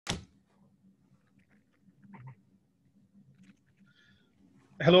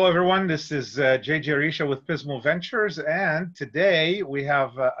Hello, everyone. This is JJ Arisha with Pismo Ventures, and today we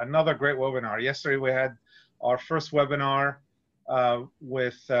have another great webinar. Yesterday we had our first webinar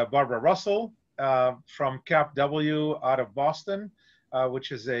with Barbara Russell from CapW out of Boston,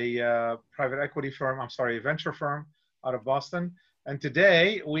 which is a private equity firm, a venture firm out of Boston. And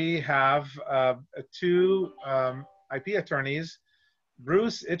today we have two IP attorneys,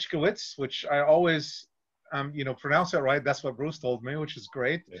 Bruce Itchkawitz, which I always pronounce it right. That's what Bruce told me, which is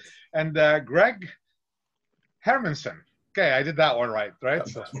great. Yes. And Greg Hermanson. Okay, I did that one right?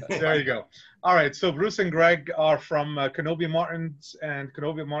 So, there you go. All right, so Bruce and Greg are from Knobe Martins, and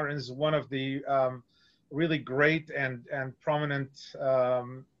Knobe Martins is one of the really great and prominent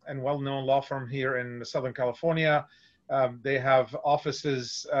and well-known law firm here in Southern California. They have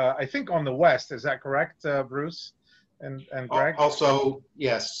offices, I think, on the West. Is that correct, Bruce? And Greg? Also,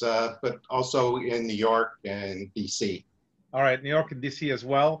 yes, but also in New York and DC. All right, New York and DC as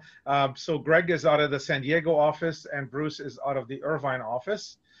well. So Greg is out of the San Diego office and Bruce is out of the Irvine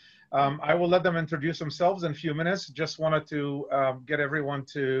office. I will let them introduce themselves in a few minutes. Just wanted to get everyone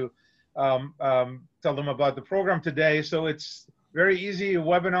to tell them about the program today. So it's very easy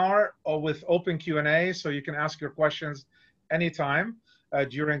webinar with open Q&A, so you can ask your questions anytime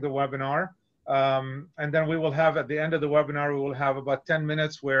during the webinar. And then we will have, at the end of the webinar, we will have about 10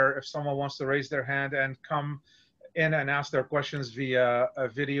 minutes where if someone wants to raise their hand and come in and ask their questions via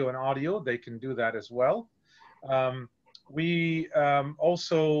video and audio, they can do that as well. We will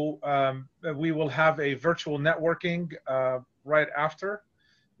have a virtual networking right after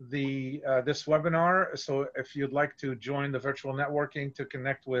this webinar. So if you'd like to join the virtual networking to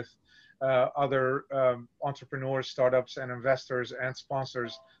connect with other entrepreneurs, startups, and investors and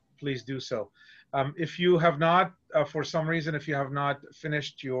sponsors, please do so. If you have not, for some reason, if you have not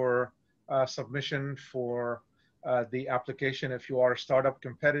finished your submission for the application, if you are a startup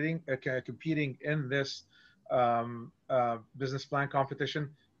competing in this business plan competition,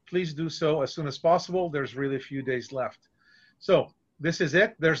 please do so as soon as possible. There's really a few days left. So this is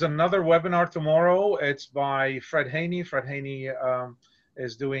it. There's another webinar tomorrow. It's by Fred Haney. Fred Haney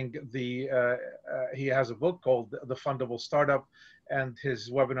is doing he has a book called The Fundable Startup, and his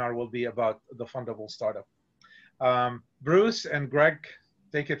webinar will be about the fundable startup. Bruce and Greg,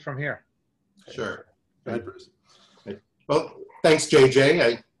 take it from here. Sure. Go ahead, Bruce. Well, thanks,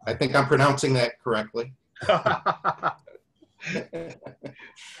 JJ. I think I'm pronouncing that correctly. Glad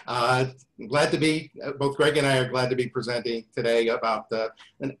to be, both Greg and I are glad to be presenting today about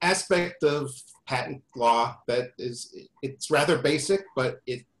an aspect of patent law that it's rather basic, but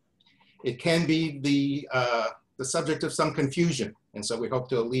it can be the subject of some confusion. And so we hope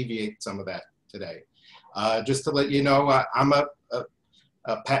to alleviate some of that today. Just to let you know, I'm a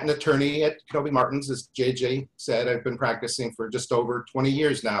patent attorney at Knobe Martins. As JJ said, I've been practicing for just over 20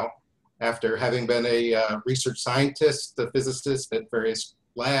 years now, after having been a research scientist, a physicist at various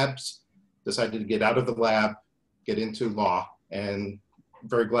labs, decided to get out of the lab, get into law, and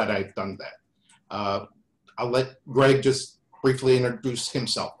very glad I've done that. I'll let Greg just briefly introduce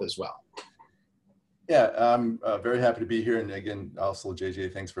himself as well. Yeah, I'm very happy to be here. And again, also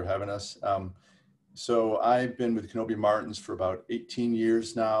JJ, thanks for having us. So I've been with Knobe Martins for about 18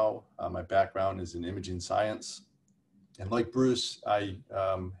 years now. My background is in imaging science. And like Bruce, I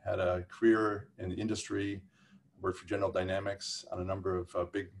had a career in the industry, worked for General Dynamics on a number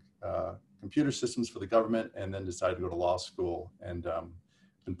of big computer systems for the government, and then decided to go to law school and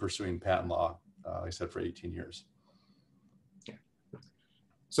been pursuing patent law, like I said, for 18 years.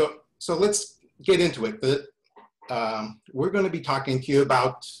 So let's get into it. We're going to be talking to you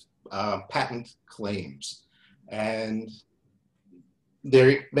about patent claims, and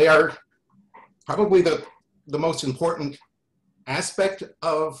they are probably the most important aspect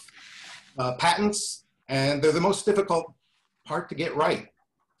of patents, and they're the most difficult part to get right,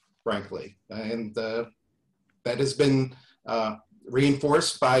 frankly. And that has been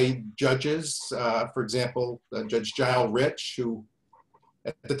reinforced by judges. For example, Judge Giles Rich, who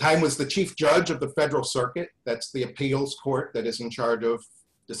at the time was the chief judge of the Federal Circuit. That's the appeals court that is in charge of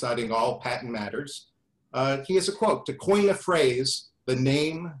deciding all patent matters. He has a quote: "To coin a phrase, the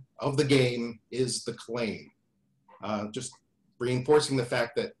name of the game is the claim." Just reinforcing the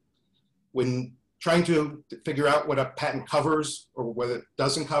fact that when trying to figure out what a patent covers or whether it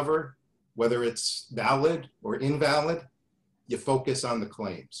doesn't cover, whether it's valid or invalid, you focus on the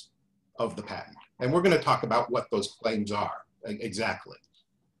claims of the patent. And we're going to talk about what those claims are exactly.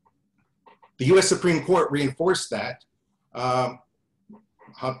 The US Supreme Court reinforced that about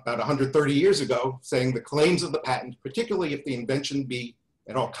 130 years ago, saying the claims of the patent, particularly if the invention be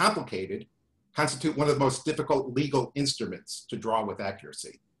at all complicated, constitute one of the most difficult legal instruments to draw with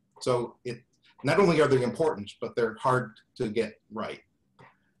accuracy. So not only are they important, but they're hard to get right.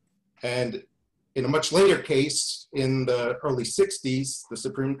 And in a much later case, in the early 60s, the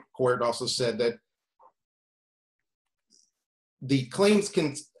Supreme Court also said that the claims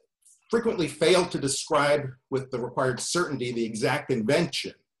can frequently fail to describe with the required certainty the exact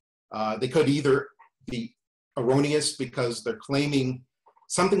invention. They could either be erroneous because they're claiming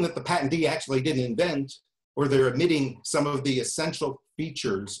something that the patentee actually didn't invent, or they're omitting some of the essential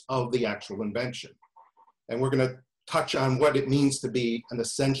features of the actual invention. And we're going to touch on what it means to be an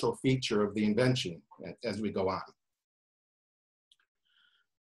essential feature of the invention as we go on.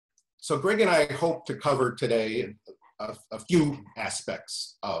 So Greg and I hope to cover today a few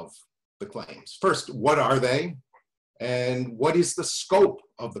aspects of the claims. First, what are they? And what is the scope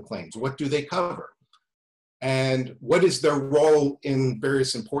of the claims? What do they cover? And what is their role in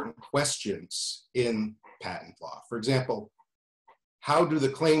various important questions in patent law? For example, how do the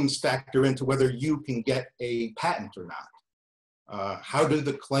claims factor into whether you can get a patent or not? How do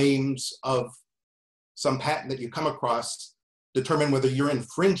the claims of some patent that you come across determine whether you're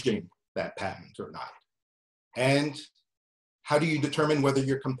infringing that patent or not? And how do you determine whether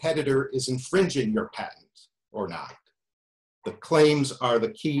your competitor is infringing your patent or not? The claims are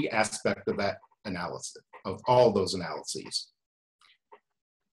the key aspect of that analysis, of all those analyses.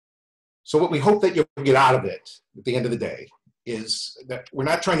 So what we hope that you'll get out of it at the end of the day is that we're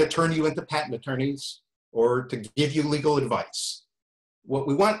not trying to turn you into patent attorneys or to give you legal advice. What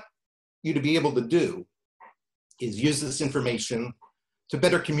we want you to be able to do is use this information to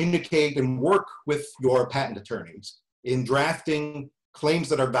better communicate and work with your patent attorneys in drafting claims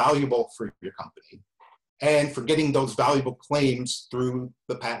that are valuable for your company and for getting those valuable claims through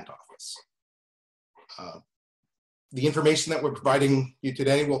the patent office. The information that we're providing you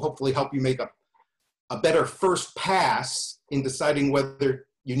today will hopefully help you make a better first pass in deciding whether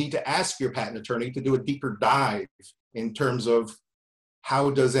you need to ask your patent attorney to do a deeper dive in terms of how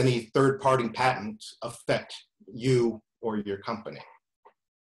does any third-party patent affect you or your company.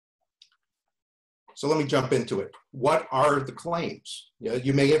 So let me jump into it. What are the claims?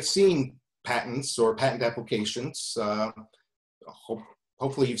 You may have seen patents or patent applications.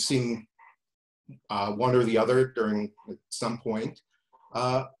 Hopefully you've seen one or the other during at some point.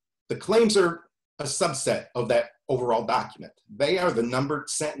 The claims are a subset of that overall document. They are the numbered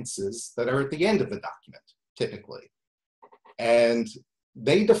sentences that are at the end of the document, typically. And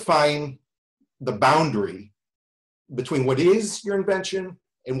they define the boundary between what is your invention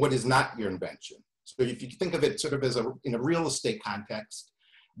and what is not your invention. So if you think of it sort of as in a real estate context,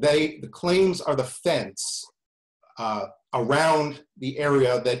 the claims are the fence around the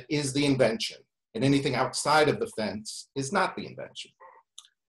area that is the invention, and anything outside of the fence is not the invention.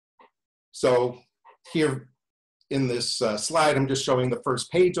 So here in this slide, I'm just showing the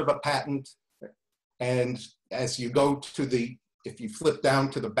first page of a patent. And as you go to if you flip down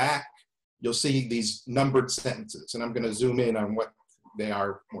to the back, you'll see these numbered sentences. And I'm going to zoom in on what they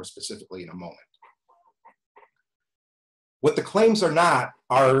are more specifically in a moment. What the claims are not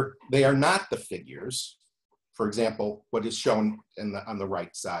they are not the figures. For example, what is shown on the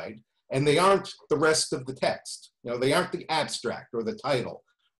right side. And they aren't the rest of the text. They aren't the abstract or the title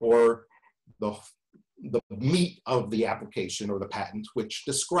or the meat of the application or the patent, which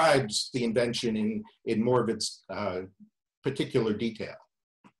describes the invention in more of its particular detail.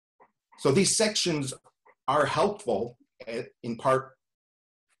 So these sections are helpful in part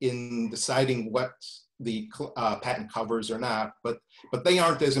in deciding what the patent covers or not, but they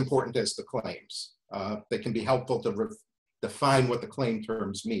aren't as important as the claims. They can be helpful to define what the claim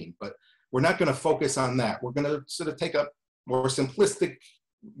terms mean, but we're not going to focus on that. We're going to sort of take a more simplistic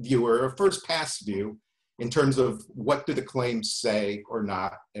view or a first pass view in terms of what do the claims say or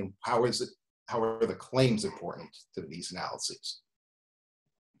not, and how are the claims important to these analyses.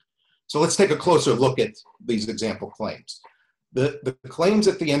 So let's take a closer look at these example claims. The claims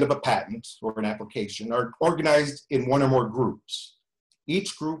at the end of a patent or an application are organized in one or more groups.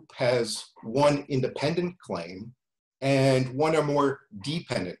 Each group has one independent claim and one or more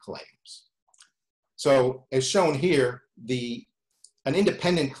dependent claims. So as shown here, an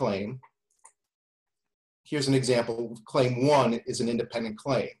independent claim, here's an example, claim 1 is an independent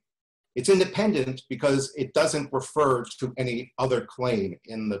claim. It's independent because it doesn't refer to any other claim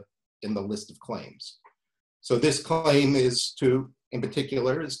in the list of claims. So this claim in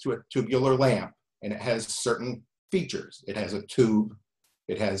particular, is to a tubular lamp, and it has certain features. It has a tube,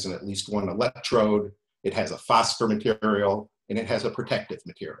 it has at least one electrode, it has a phosphor material, and it has a protective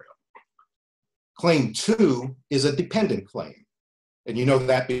material. Claim 2 is a dependent claim. And you know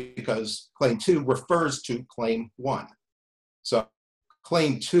that because claim 2 refers to claim 1. So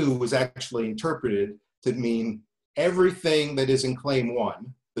claim 2 was actually interpreted to mean everything that is in claim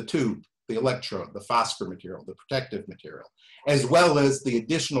 1, the tube, the electrode, the phosphor material, the protective material, as well as the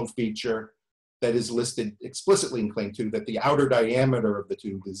additional feature that is listed explicitly in claim 2, that the outer diameter of the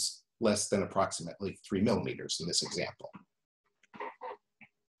tube is less than approximately 3 millimeters in this example.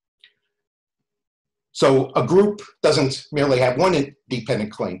 So a group doesn't merely have one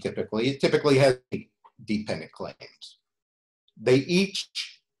dependent claim typically, it typically has dependent claims. They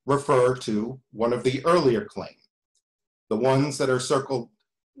each refer to one of the earlier claims. The ones that are circled,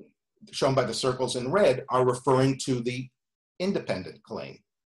 shown by the circles in red, are referring to the independent claim.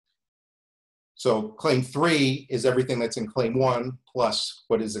 So claim 3 is everything that's in claim 1 plus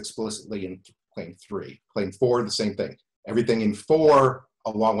what is explicitly in claim 3. Claim 4, the same thing. Everything in 4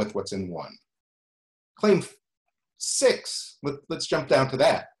 along with what's in 1. Claim 6, let's jump down to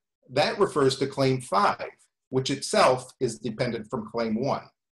that. That refers to claim 5, which itself is dependent from claim 1.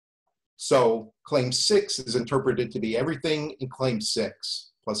 So claim 6 is interpreted to be everything in claim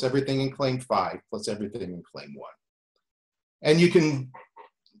 6 plus everything in claim 5 plus everything in claim 1. And you can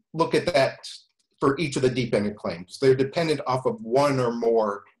look at that for each of the dependent claims. They're dependent off of one or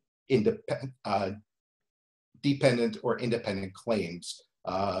more dependent or independent claims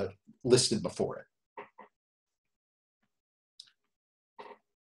listed before it.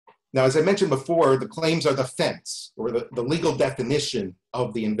 Now, as I mentioned before, the claims are the fence, or the legal definition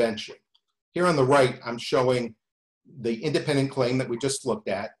of the invention. Here on the right, I'm showing the independent claim that we just looked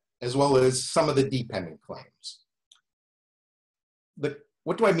at, as well as some of the dependent claims.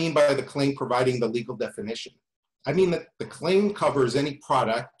 What do I mean by the claim providing the legal definition? I mean that the claim covers any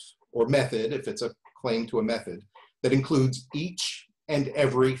product or method, if it's a claim to a method, that includes each and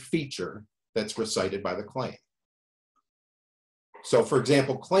every feature that's recited by the claim. So for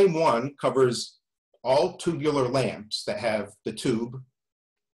example, claim 1 covers all tubular lamps that have the tube,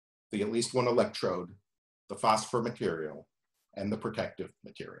 the at least one electrode, the phosphor material, and the protective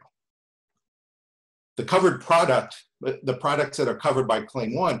material. The covered product, the products that are covered by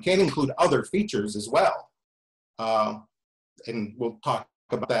claim 1 can include other features as well. And we'll talk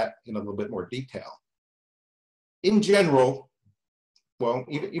about that in a little bit more detail. In general, well,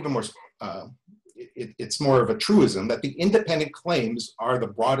 even more, it's more of a truism that the independent claims are the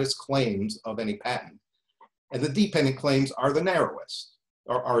broadest claims of any patent, and the dependent claims are the narrowest,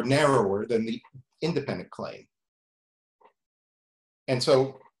 or are narrower than the independent claim. And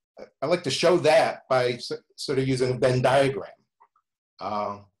so I like to show that by sort of using a Venn diagram.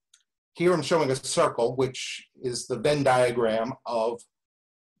 Here I'm showing a circle, which is the Venn diagram of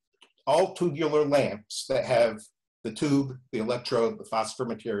all tubular lamps that have the tube, the electrode, the phosphor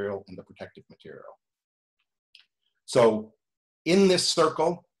material, and the protective material. So in this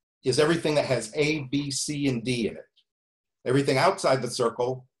circle is everything that has A, B, C, and D in it. Everything outside the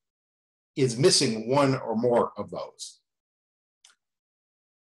circle is missing one or more of those.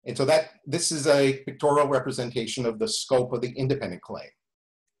 And so this is a pictorial representation of the scope of the independent claim.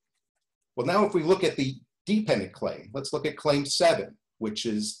 Well, now if we look at the dependent claim, let's look at claim 7, which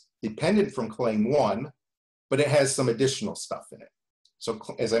is dependent from claim 1, but it has some additional stuff in it. So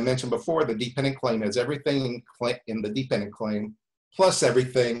as I mentioned before, the dependent claim has everything in the dependent claim plus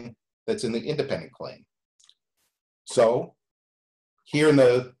everything that's in the independent claim. So here in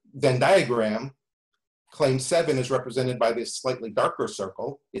the Venn diagram, claim 7 is represented by this slightly darker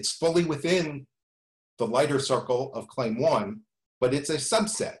circle. It's fully within the lighter circle of claim 1, but it's a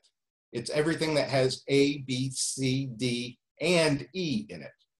subset. It's everything that has A, B, C, D, and E in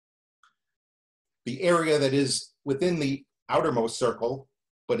it. The area that is within the outermost circle,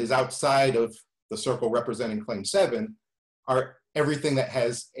 but is outside of the circle representing claim 7, are everything that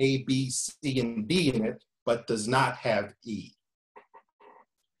has A, B, C, and D in it, but does not have E.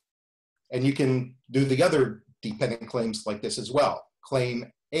 And you can do the other dependent claims like this as well.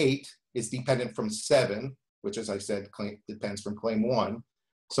 Claim 8 is dependent from 7, which, as I said, depends from claim 1.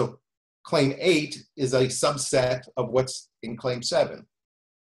 So claim 8 is a subset of what's in claim 7.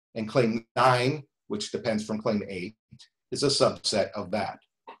 And claim 9, which depends from claim 8, is a subset of that.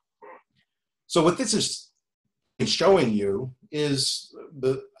 So what this is showing you is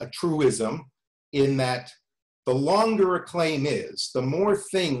a truism in that the longer a claim is, the more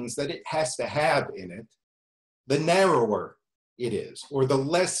things that it has to have in it, the narrower it is, or the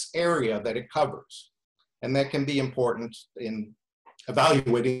less area that it covers. And that can be important in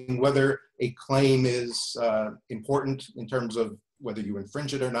evaluating whether a claim is important in terms of whether you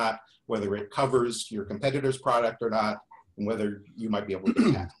infringe it or not, whether it covers your competitor's product or not, and whether you might be able to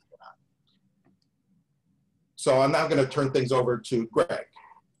get patent or not. So I'm now going to turn things over to Greg.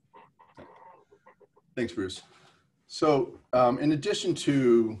 Thanks, Bruce. So in addition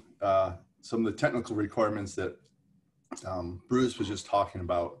to some of the technical requirements that Bruce was just talking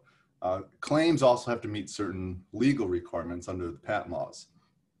about, claims also have to meet certain legal requirements under the patent laws.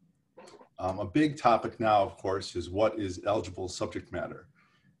 A big topic now, of course, is what is eligible subject matter.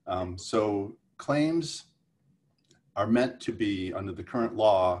 So claims are meant to be, under the current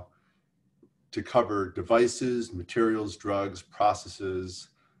law, to cover devices, materials, drugs, processes,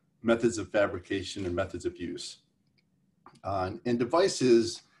 methods of fabrication, and methods of use. And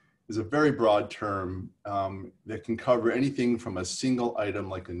devices is a very broad term that can cover anything from a single item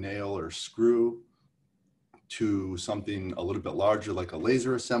like a nail or screw to something a little bit larger like a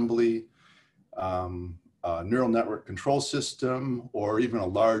laser assembly, a neural network control system, or even a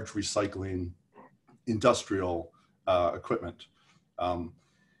large recycling industrial equipment.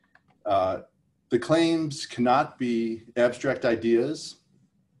 The claims cannot be abstract ideas,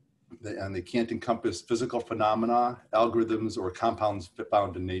 and they can't encompass physical phenomena, algorithms, or compounds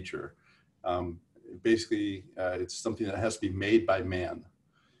found in nature. Basically, it's something that has to be made by man.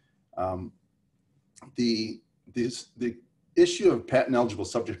 The issue of patent eligible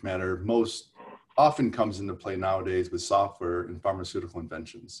subject matter most often comes into play nowadays with software and pharmaceutical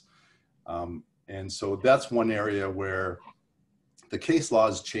inventions. And so that's one area where the case law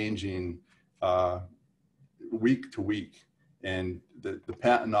is changing week to week. And the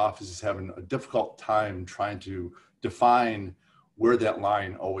patent office is having a difficult time trying to define where that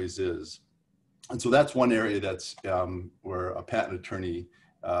line always is. And so that's one area that's where a patent attorney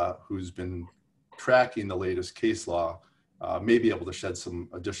who's been tracking the latest case law may be able to shed some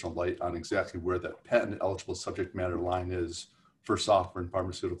additional light on exactly where that patent eligible subject matter line is for software and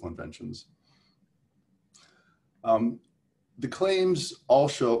pharmaceutical inventions. The claims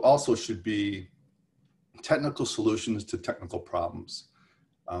also should be technical solutions to technical problems.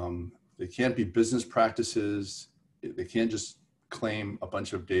 They can't be business practices. They can't just claim a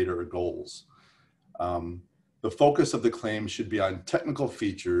bunch of data or goals. The focus of the claim should be on technical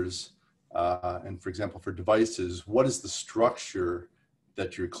features. And for example, for devices, what is the structure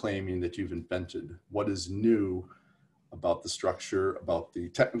that you're claiming that you've invented? What is new about the structure, about the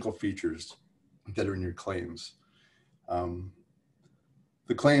technical features that are in your claims?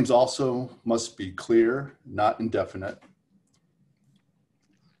 The claims also must be clear, not indefinite.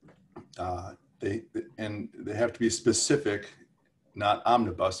 They have to be specific, not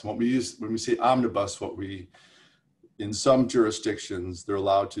omnibus. When we say omnibus, in some jurisdictions, they're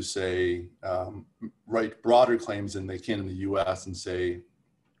allowed to say, write broader claims than they can in the US and say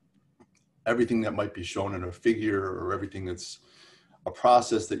everything that might be shown in a figure or everything that's a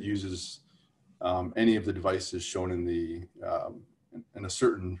process that uses any of the devices shown in in a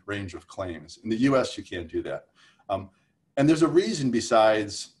certain range of claims. In the US, you can't do that. And there's a reason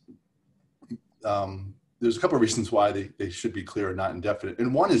besides, there's a couple of reasons why they should be clear and not indefinite.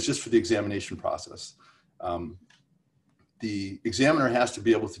 And one is just for the examination process. The examiner has to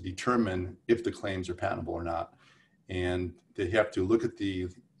be able to determine if the claims are patentable or not. And they have to look at the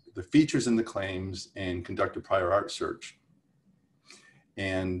features in the claims and conduct a prior art search.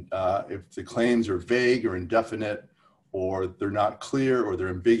 And if the claims are vague or indefinite, or they're not clear or they're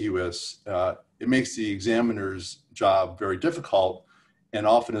ambiguous, it makes the examiner's job very difficult. And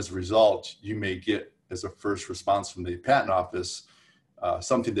often as a result, you may get, as a first response from the patent office,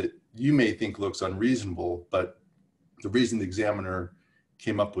 something that you may think looks unreasonable, but the reason the examiner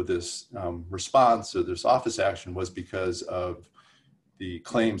came up with this response or this office action was because of the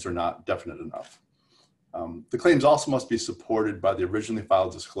claims are not definite enough. The claims also must be supported by the originally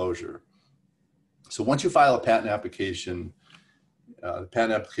filed disclosure. So once you file a patent application, the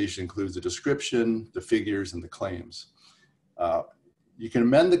patent application includes the description, the figures, and the claims. You can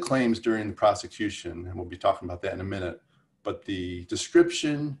amend the claims during the prosecution, and we'll be talking about that in a minute, but the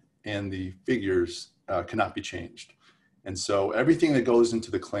description and the figures cannot be changed. And so everything that goes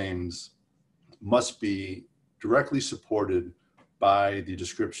into the claims must be directly supported by the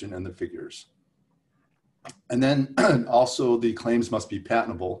description and the figures. And then also the claims must be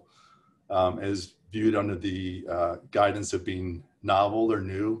patentable, as viewed under the guidance of being novel or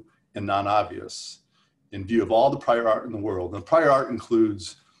new and non-obvious in view of all the prior art in the world. And prior art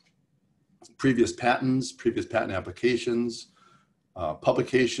includes previous patents, previous patent applications,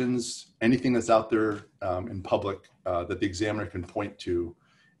 publications, anything that's out there in public that the examiner can point to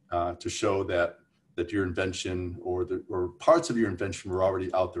show that your invention or parts of your invention were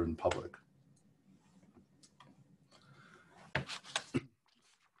already out there in public.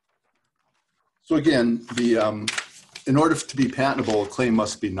 So again, in order to be patentable, a claim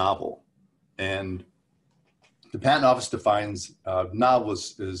must be novel. And the Patent Office defines novel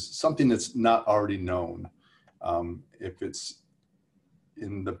as something that's not already known. If it's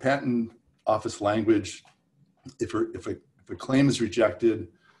in the Patent Office language, if a claim is rejected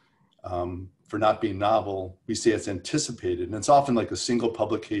for not being novel, we say it's anticipated, and it's often like a single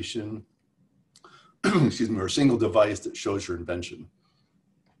publication, excuse me, or a single device that shows your invention.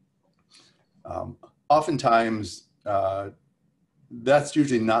 Oftentimes, that's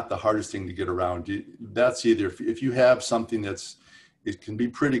usually not the hardest thing to get around. That's either if you have something it can be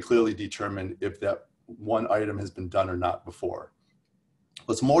pretty clearly determined if that one item has been done or not before.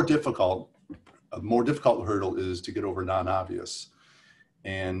 What's more difficult, a more difficult hurdle is to get over non-obvious.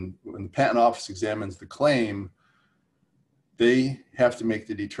 And when the Patent Office examines the claim, they have to make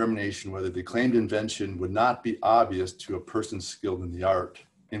the determination whether the claimed invention would not be obvious to a person skilled in the art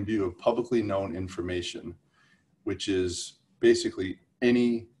in view of publicly known information, which is basically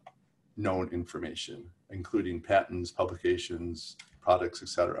any known information, including patents, publications, products,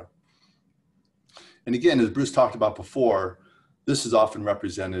 etc. And again, as Bruce talked about before, this is often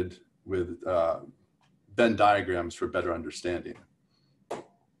represented with Venn diagrams for better understanding.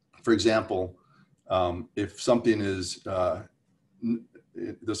 For example, if something is,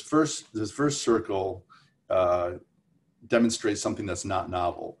 this first circle demonstrates something that's not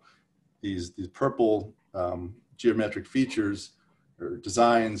novel. These purple geometric features or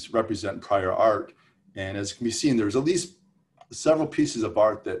designs represent prior art. And as can be seen, there's at least several pieces of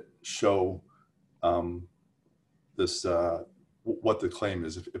art that show what the claim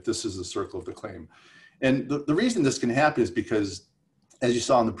is, if this is the circle of the claim. And the reason this can happen is because, as you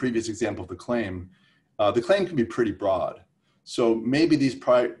saw in the previous example of the claim can be pretty broad. So maybe these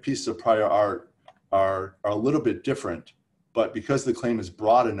pieces of prior art are a little bit different, but because the claim is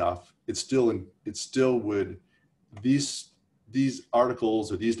broad enough, these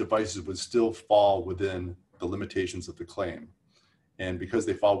articles or these devices would still fall within the limitations of the claim. And because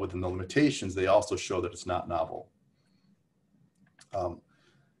they fall within the limitations, they also show that it's not novel.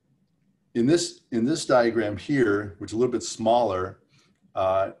 In this diagram here, which is a little bit smaller,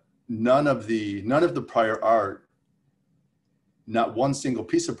 none of the prior art, not one single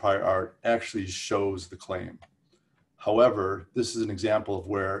piece of prior art actually shows the claim. However, this is an example of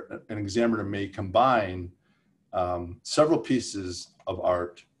where an examiner may combine several pieces of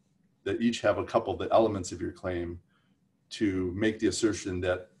art that each have a couple of the elements of your claim to make the assertion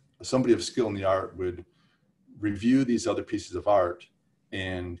that somebody of skill in the art would review these other pieces of art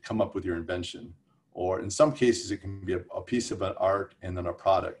and come up with your invention. Or in some cases, it can be a piece of an art and then a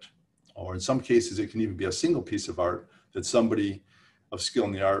product. Or in some cases, it can even be a single piece of art that somebody of skill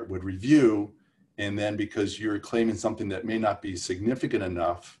in the art would review. And then because you're claiming something that may not be significant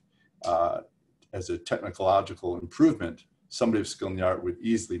enough as a technological improvement, somebody of skill in the art would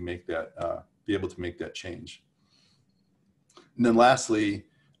easily make that, be able to make that change. And then lastly,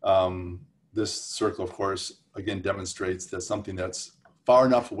 this circle, of course, again demonstrates that something that's far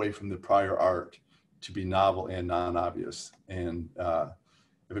enough away from the prior art to be novel and non-obvious. And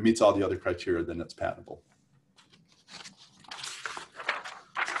if it meets all the other criteria, then it's patentable.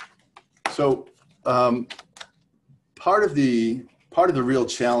 So part of the real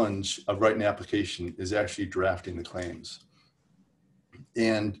challenge of writing an application is actually drafting the claims.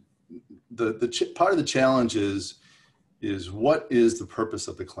 And part of the challenge is what is the purpose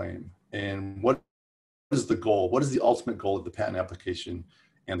of the claim, and what is the goal? What is the ultimate goal of the patent application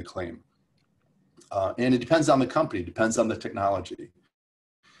and the claim? And it depends on the company, depends on the technology.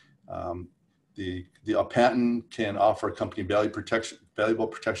 A patent can offer a company valuable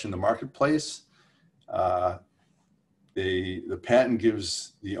protection in the marketplace. The patent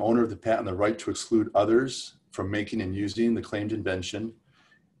gives the owner of the patent the right to exclude others from making and using the claimed invention.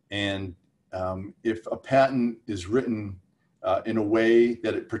 And if a patent is written in a way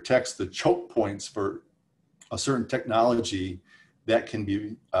that it protects the choke points for a certain technology, that can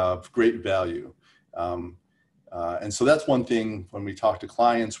be of great value. And so that's one thing when we talk to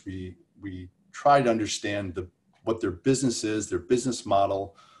clients, we try to understand what their business is, their business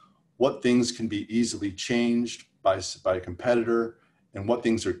model, what things can be easily changed by a competitor, and what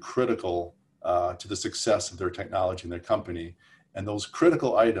things are critical to the success of their technology and their company. And those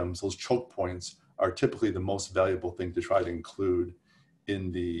critical items, those choke points, are typically the most valuable thing to try to include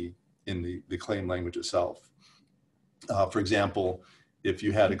in the claim language itself. For example, if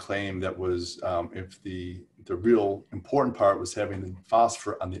you had a claim that was, if the real important part was having the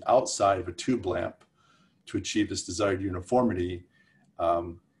phosphor on the outside of a tube lamp to achieve this desired uniformity,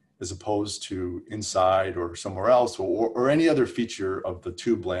 as opposed to inside or somewhere else, or any other feature of the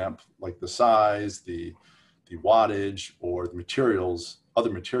tube lamp, like the size, the wattage, or the materials,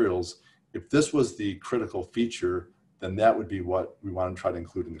 other materials, if this was the critical feature, then that would be what we want to try to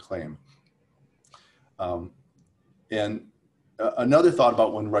include in the claim. And another thought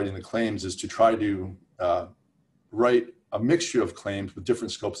about when writing the claims is to try to write a mixture of claims with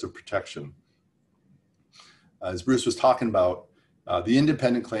different scopes of protection. As Bruce was talking about, the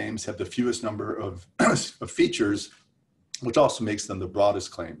independent claims have the fewest number of, of features, which also makes them the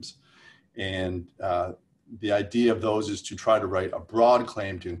broadest claims. And the idea of those is to try to write a broad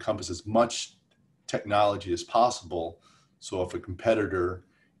claim to encompass as much technology as possible. So if a competitor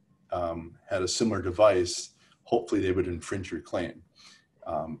had a similar device, hopefully they would infringe your claim.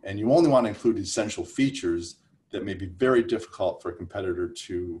 And you only want to include essential features that may be very difficult for a competitor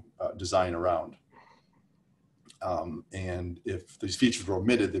to design around. And if these features were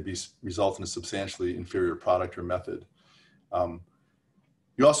omitted, they'd result in a substantially inferior product or method.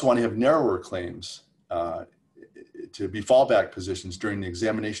 You also want to have narrower claims to be fallback positions during the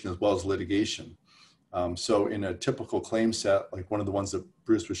examination as well as litigation. So in a typical claim set, like one of the ones that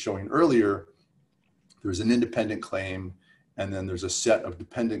Bruce was showing earlier, there's an independent claim, and then there's a set of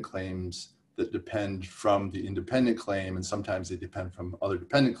dependent claims that depend from the independent claim, and sometimes they depend from other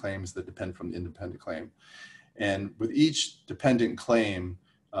dependent claims that depend from the independent claim. And with each dependent claim,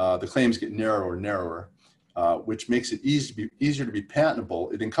 the claims get narrower and narrower, which makes it easier to be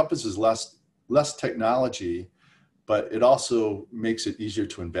patentable. It encompasses less technology, but it also makes it easier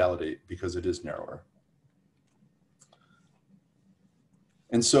to invalidate because it is narrower.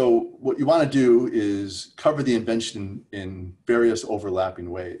 And so what you want to do is cover the invention in various overlapping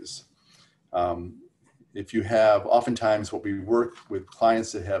ways. If you have, oftentimes what we work with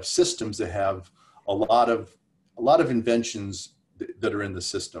clients that have systems that have a lot of inventions that are in the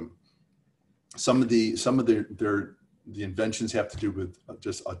system. Some of the inventions have to do with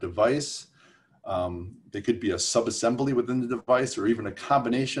just a device. They could be a subassembly within the device, or even a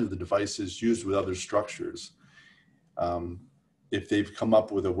combination of the devices used with other structures. If they've come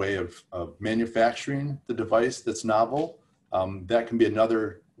up with a way of manufacturing the device that's novel, that can be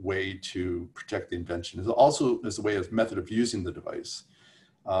another way to protect the invention. It's also as a way of method of using the device.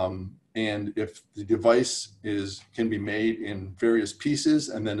 And if the device can be made in various pieces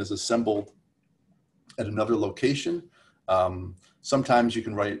and then is assembled at another location, sometimes you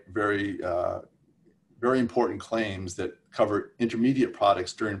can write very important claims that cover intermediate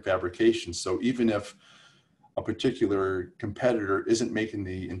products during fabrication. So even if a particular competitor isn't making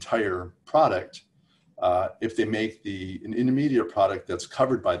the entire product, if they make an intermediate product that's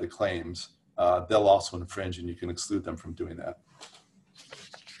covered by the claims, they'll also infringe, and you can exclude them from doing that.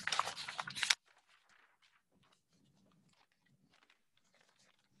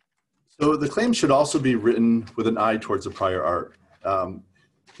 So the claim should also be written with an eye towards the prior art.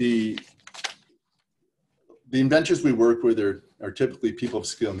 The inventors we work with are typically people of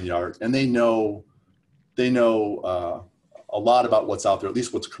skill in the art, and they know a lot about what's out there, at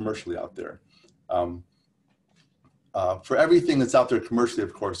least what's commercially out there. For everything that's out there commercially,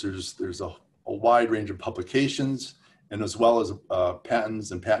 of course, there's a wide range of publications, and as well as patents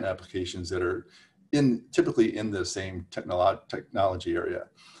and patent applications that are typically in the same technology area.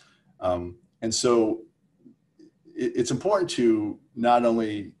 And so it's important to not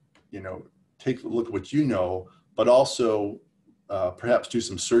only, take a look at what you know, but also perhaps do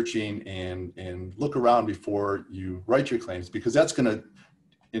some searching and look around before you write your claims, because that's going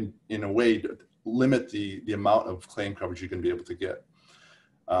to, in a way, limit the amount of claim coverage you're going to be able to get.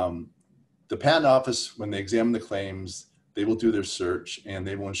 The patent office, when they examine the claims, they will do their search and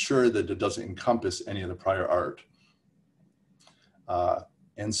they will ensure that it doesn't encompass any of the prior art.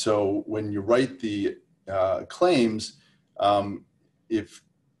 And so when you write the claims, if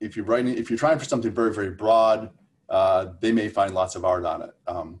you're trying for something very, very broad, they may find lots of art on it.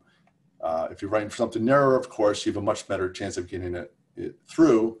 If you're writing for something narrower, of course, you have a much better chance of getting it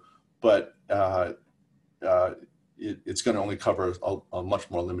through, but it's going to only cover a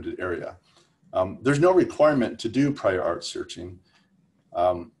much more limited area. There's no requirement to do prior art searching.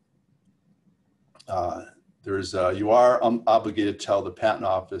 You are obligated to tell the patent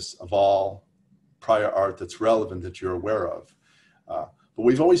office of all prior art that's relevant that you're aware of. But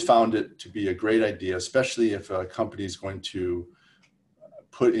we've always found it to be a great idea, especially if a company is going to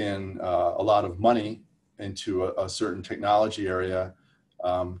put in a lot of money into a certain technology area,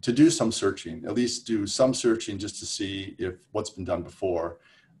 to do some searching, at least do some searching just to see if what's been done before.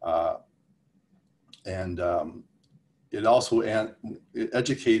 It also it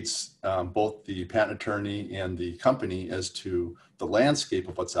educates both the patent attorney and the company as to the landscape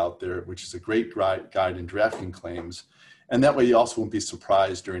of what's out there, which is a great guide in drafting claims. And that way you also won't be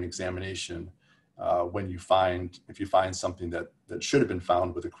surprised during examination when if you find something that should have been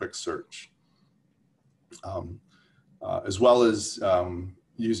found with a quick search. As well as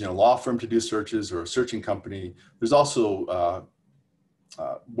using a law firm to do searches or a searching company. There's also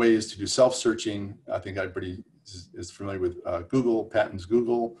ways to do self-searching. I think everybody is familiar with Google, Patents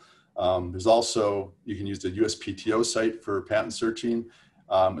Google. There's also, you can use the USPTO site for patent searching,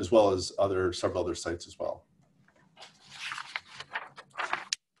 as well as several other sites as well.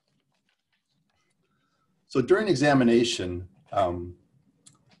 So during examination,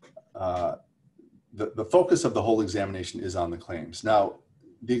 the focus of the whole examination is on the claims. Now,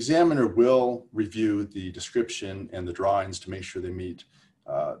 the examiner will review the description and the drawings to make sure they meet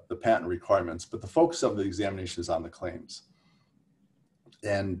the patent requirements, but the focus of the examination is on the claims.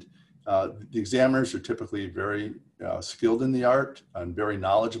 And the examiners are typically very skilled in the art and very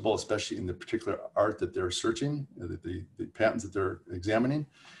knowledgeable, especially in the particular art that they're searching, the patents that they're examining.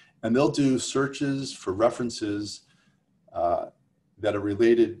 And they'll do searches for references that are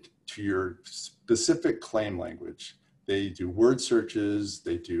related to your specific claim language. They do word searches,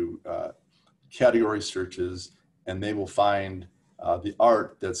 they do category searches, and they will find the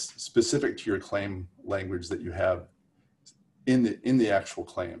art that's specific to your claim language that you have in the actual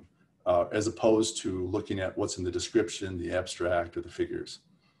claim, as opposed to looking at what's in the description, the abstract, or the figures.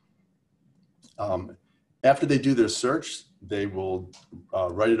 After they do their search, they will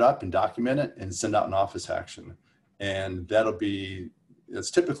write it up and document it and send out an office action. And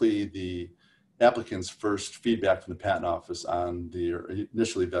it's typically the applicant's first feedback from the patent office on their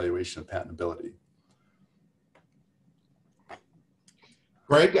initial evaluation of patentability.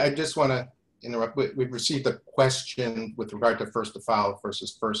 Greg, I just want to interrupt. We've received a question with regard to first to file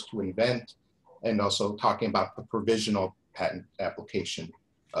versus first to invent, and also talking about the provisional patent application.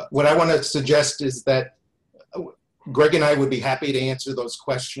 What I want to suggest is that Greg and I would be happy to answer those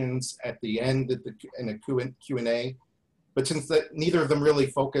questions at the end in a Q&A. But since neither of them really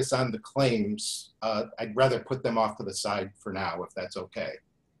focus on the claims, I'd rather put them off to the side for now, if that's okay.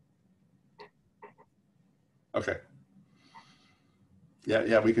 Okay.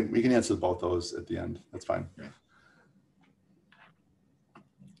 Yeah, we can answer both those at the end. That's fine. Yeah.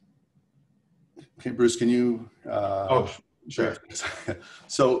 Okay, Bruce, can you? Oh, sure.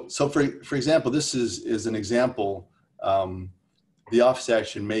 So for example, this is an example. The office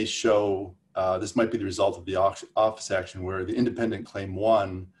action may show. This might be the result of the office action where the independent claim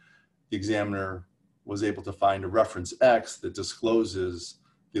 1, the examiner was able to find a reference X that discloses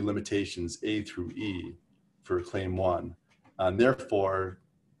the limitations A through E for claim 1. And therefore,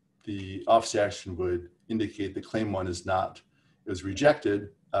 the office action would indicate that claim 1 was rejected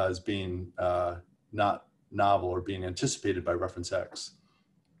as being not novel or being anticipated by reference X.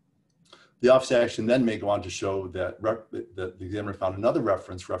 The office action then may go on to show that the examiner found another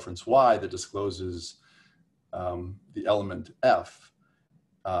reference Y, that discloses the element F.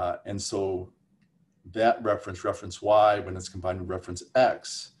 And so that reference Y, when it's combined with reference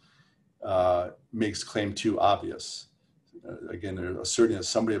X, makes claim 2 obvious. Again, they're asserting that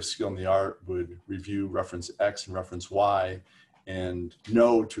somebody of skill in the art would review reference X and reference Y and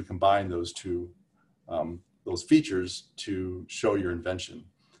know to combine those two, those features to show your invention.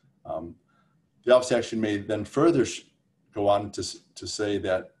 The office action may then further go on to say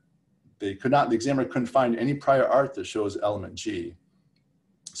that the examiner couldn't find any prior art that shows element G.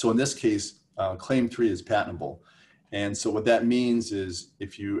 So in this case, claim 3 is patentable. And so what that means is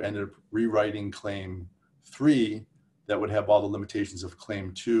if you ended up rewriting claim 3, that would have all the limitations of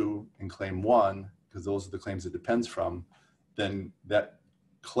claim 2 and claim 1, because those are the claims it depends from, then that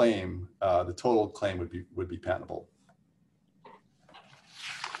claim, the total claim would be patentable.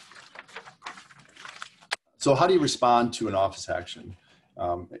 So how do you respond to an office action?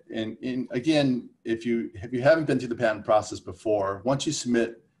 And again, if you haven't been through the patent process before, once you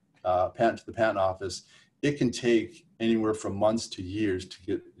submit a patent to the patent office, it can take anywhere from months to years to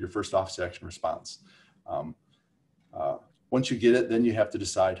get your first office action response. Once you get it, then you have to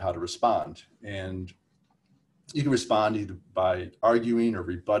decide how to respond. And you can respond either by arguing or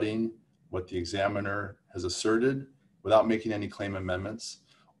rebutting what the examiner has asserted without making any claim amendments,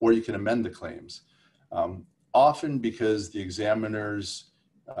 or you can amend the claims. Often because the examiners,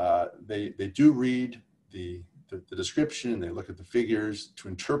 they do read the description, they look at the figures to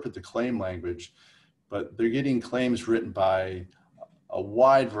interpret the claim language, but they're getting claims written by a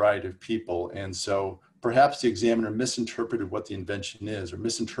wide variety of people. And so perhaps the examiner misinterpreted what the invention is or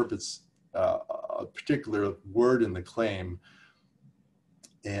misinterprets a particular word in the claim.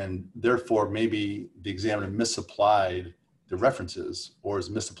 And therefore, maybe the examiner misapplied the references or is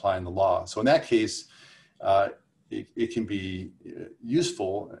misapplying the law. So in that case, it can be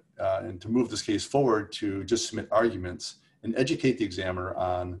useful and to move this case forward to just submit arguments and educate the examiner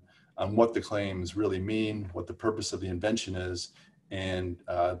on what the claims really mean, what the purpose of the invention is, and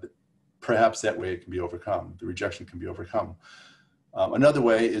perhaps that way it can be overcome, the rejection can be overcome. Another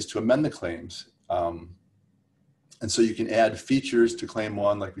way is to amend the claims. And so you can add features to claim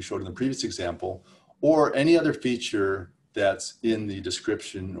 1, like we showed in the previous example, or any other feature that's in the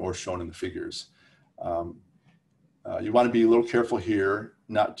description or shown in the figures. You want to be a little careful here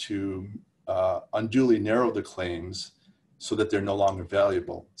not to unduly narrow the claims so that they're no longer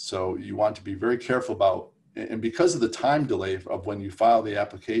valuable. So you want to be very careful about, and because of the time delay of when you file the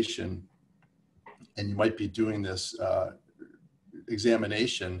application, and you might be doing this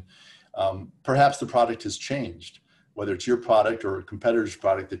examination, perhaps the product has changed, whether it's your product or a competitor's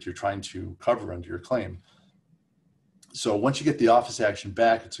product that you're trying to cover under your claim. So once you get the office action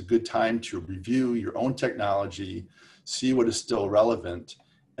back, it's a good time to review your own technology, see what is still relevant,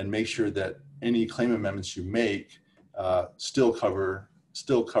 and make sure that any claim amendments you make still cover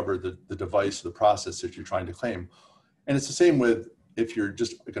the device or the process that you're trying to claim. And it's the same with if you're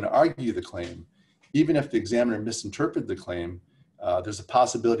just going to argue the claim. Even if the examiner misinterpreted the claim, there's a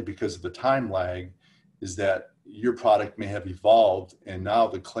possibility, because of the time lag, is that your product may have evolved and now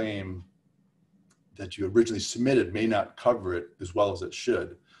the claim that you originally submitted may not cover it as well as it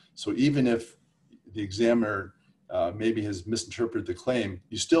should. So even if the examiner maybe has misinterpreted the claim,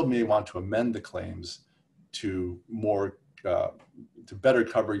 you still may want to amend the claims to better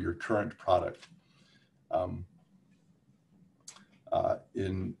cover your current product.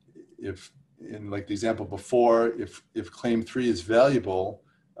 In like the example before, if claim 3 is valuable,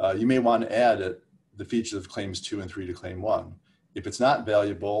 you may want to add the features of claims 2 and 3 to claim 1. If it's not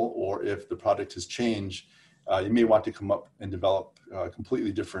valuable, or if the product has changed, you may want to come up and develop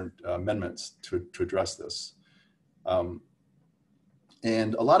completely different amendments to address this.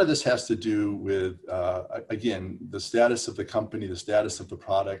 And a lot of this has to do with, again, the status of the company, the status of the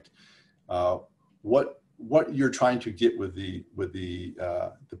product, what you're trying to get with the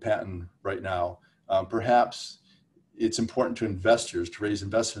patent right now. Perhaps it's important to investors to raise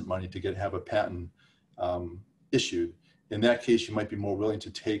investment money to have a patent issued. In that case, you might be more willing to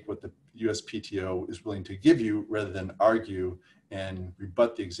take what the USPTO is willing to give you rather than argue and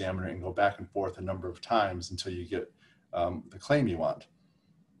rebut the examiner and go back and forth a number of times until you get the claim you want.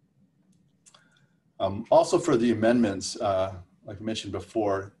 Also for the amendments, like I mentioned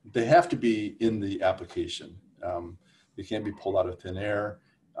before, they have to be in the application. They can't be pulled out of thin air.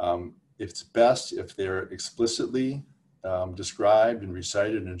 It's best if they're explicitly described and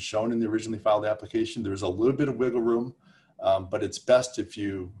recited and shown in the originally filed application. There's a little bit of wiggle room, but it's best if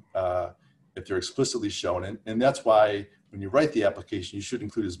they're explicitly shown. And that's why when you write the application, you should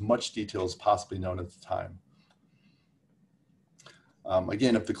include as much detail as possibly known at the time.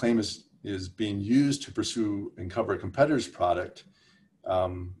 Again, if the claim is being used to pursue and cover a competitor's product,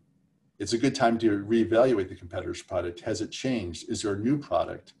 it's a good time to reevaluate the competitor's product. Has it changed? Is there a new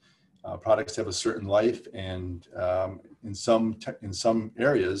product? Products have a certain life, and in some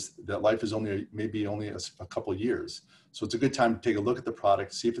areas, that life is maybe only a couple of years. So it's a good time to take a look at the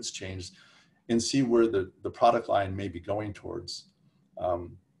product, see if it's changed, and see where the product line may be going towards.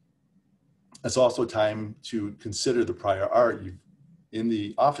 It's also time to consider the prior art. In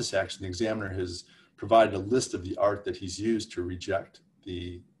the office action, the examiner has provided a list of the art that he's used to reject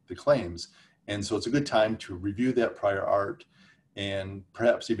the claims. And so it's a good time to review that prior art and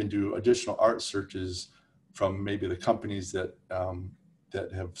perhaps even do additional art searches from maybe the companies that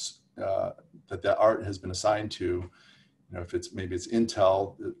that art has been assigned to. You know, if maybe it's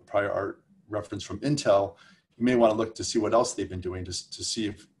Intel, the prior art reference from Intel, you may want to look to see what else they've been doing to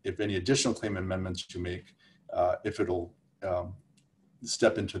see if any additional claim amendments you make, if it'll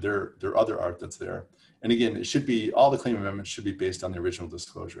step into their other art that's there. And again, it should be, all the claim amendments should be based on the original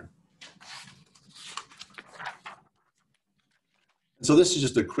disclosure. So this is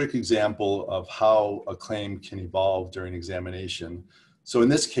just a quick example of how a claim can evolve during examination. So in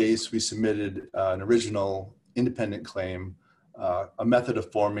this case, we submitted an original independent claim, a method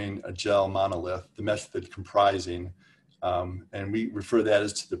of forming a gel monolith, the method comprising, and we refer that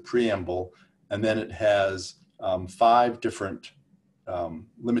as to the preamble. And then it has 5 different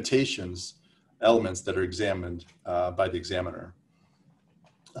limitations, elements that are examined by the examiner.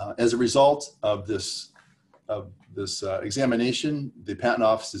 As a result of this examination, the Patent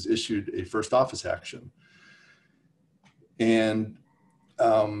Office has issued a first office action and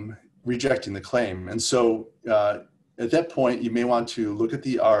rejecting the claim. And so at that point, you may want to look at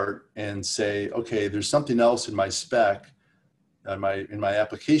the art and say, okay, there's something else in my spec, in my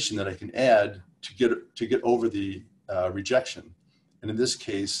application that I can add to get over the rejection. And in this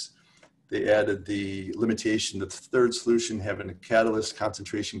case, they added the limitation that the third solution having a catalyst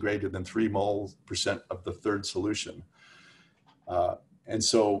concentration greater than 3 moles % of the third solution. And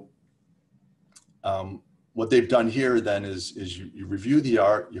so what they've done here then is you review the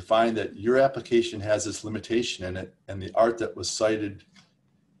art, you find that your application has this limitation in it, and the art that was cited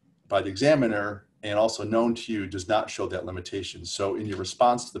by the examiner and also known to you does not show that limitation. So in your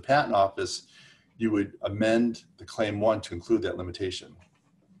response to the patent office, you would amend the claim 1 to include that limitation.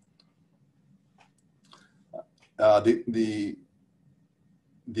 The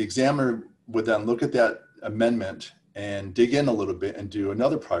examiner would then look at that amendment and dig in a little bit and do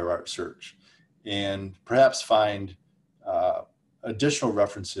another prior art search and perhaps find additional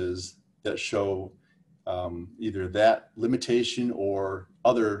references that show either that limitation or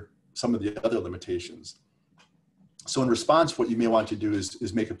some of the other limitations. So in response, what you may want to do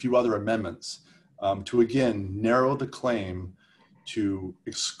is make a few other amendments to, again, narrow the claim to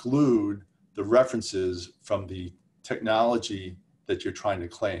exclude the references from the technology that you're trying to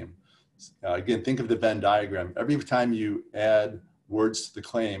claim. Again, think of the Venn diagram. Every time you add words to the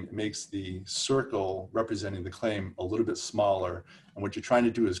claim, it makes the circle representing the claim a little bit smaller. And what you're trying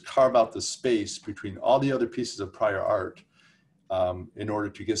to do is carve out the space between all the other pieces of prior art in order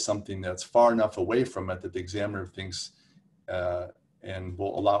to get something that's far enough away from it that the examiner thinks and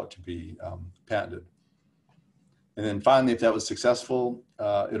will allow it to be patented. And then finally, if that was successful,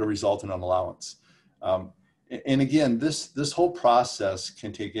 it'll result in an allowance. And again, this whole process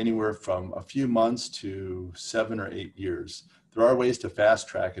can take anywhere from a few months to 7 or 8 years. There are ways to fast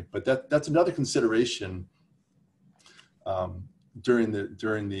track it, but that's another consideration another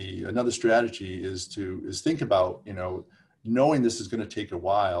strategy is think about, knowing this is going to take a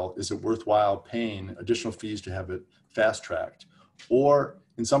while, is it worthwhile paying additional fees to have it fast tracked? Or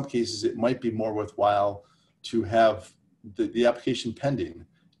in some cases, it might be more worthwhile to have the application pending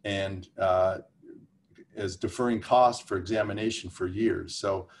and as deferring cost for examination for years.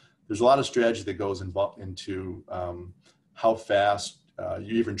 So there's a lot of strategy that goes into how fast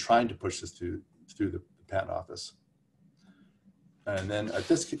you're even trying to push this through the patent office. And then at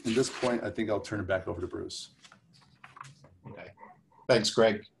this point, I think I'll turn it back over to Bruce. Okay, thanks,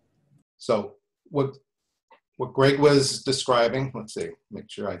 Greg. So what Greg was describing, let's see, make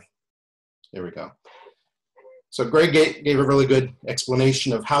sure there we go. So Greg gave a really good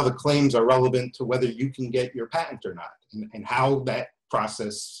explanation of how the claims are relevant to whether you can get your patent or not, and how that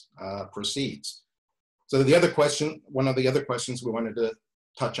process proceeds. So one of the other questions we wanted to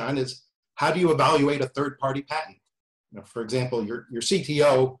touch on is, how do you evaluate a third-party patent? For example, your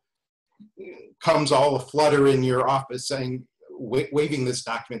CTO comes all aflutter in your office saying, waving this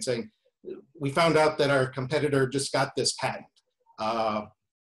document saying, we found out that our competitor just got this patent,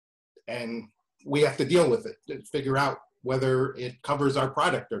 and we have to deal with it to figure out whether it covers our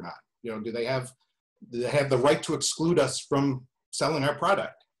product or not. Do they have the right to exclude us from selling our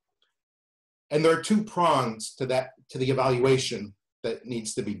product? And there are 2 prongs to the evaluation that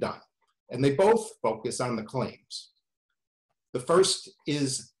needs to be done. And they both focus on the claims. The first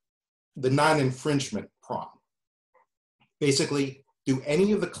is the non-infringement prong. Basically, do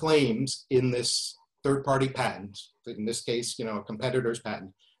any of the claims in this third-party patent, in this case, a competitor's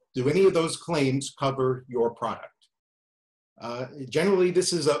patent, do any of those claims cover your product? Generally,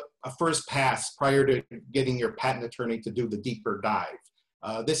 this is a first pass prior to getting your patent attorney to do the deeper dive.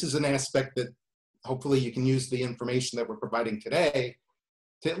 This is an aspect that hopefully you can use the information that we're providing today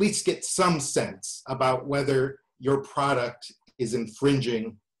to at least get some sense about whether your product is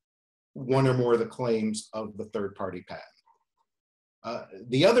infringing one or more of the claims of the third-party patent.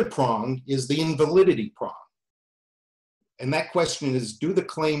 The other prong is the invalidity prong. And that question is, do the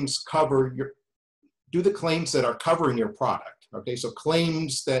claims that are covering your product? Okay, so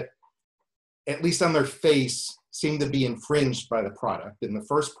claims that, at least on their face, seem to be infringed by the product in the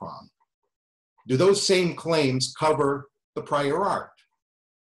first prong. Do those same claims cover the prior art?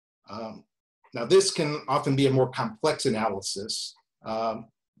 Now, this can often be a more complex analysis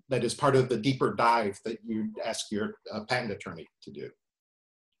that is part of the deeper dive that you ask your patent attorney to do.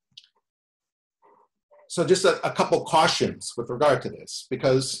 So just a couple cautions with regard to this,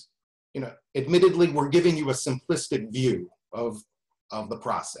 because admittedly, we're giving you a simplistic view of the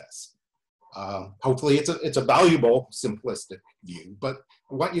process. Hopefully, it's a valuable simplistic view, but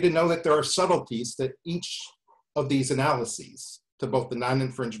I want you to know that there are subtleties to each of these analyses, to both the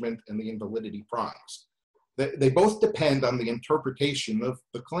non-infringement and the invalidity prongs. They both depend on the interpretation of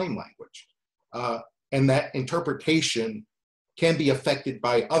the claim language, and that interpretation can be affected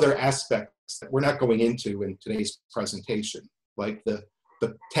by other aspects that we're not going into in today's presentation, like the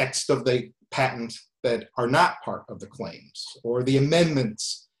text of the patent that are not part of the claims, or the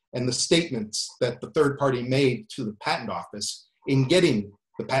amendments and the statements that the third party made to the patent office in getting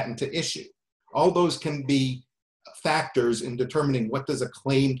the patent to issue. All those can be factors in determining what does a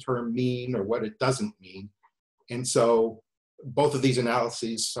claim term mean or what it doesn't mean. And so both of these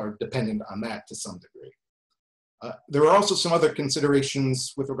analyses are dependent on that to some degree. There are also some other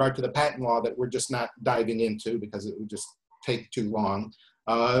considerations with regard to the patent law that we're just not diving into because it would just take too long.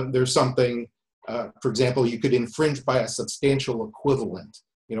 There's something, for example, you could infringe by a substantial equivalent,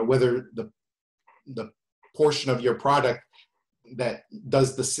 you know, whether the portion of your product that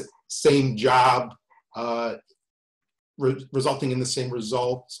does the same job resulting in the same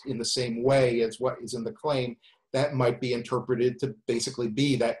results in the same way as what is in the claim, that might be interpreted to basically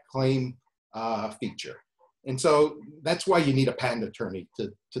be that claim feature. And so that's why you need a patent attorney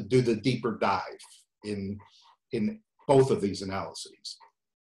to do the deeper dive in both of these analyses.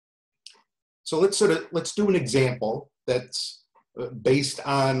 So let's do an example that's based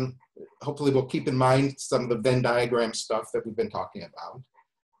on, hopefully we'll keep in mind some of the Venn diagram stuff that we've been talking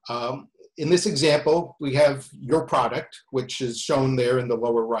about. In this example, we have your product, which is shown there in the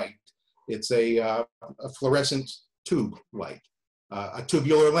lower right. It's a fluorescent tube light, a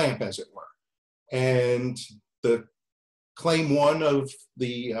tubular lamp, as it were. And the claim 1 of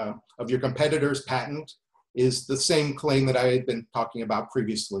your competitor's patent is the same claim that I had been talking about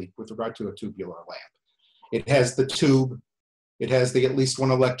previously with regard to a tubular lamp. It has the tube, it has the at least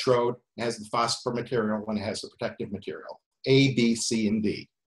one electrode, it has the phosphor material, and it has the protective material, A, B, C, and D.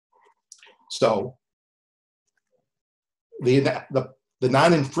 So the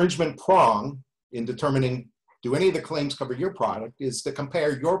non-infringement prong in determining do any of the claims cover your product is to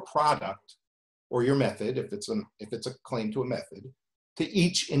compare your product or your method, if it's a claim to a method, to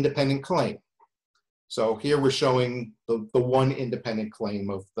each independent claim. So here we're showing the one independent claim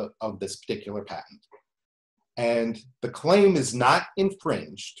of this particular patent. And the claim is not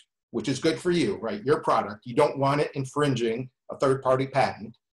infringed, which is good for you, right? Your product, you don't want it infringing a third-party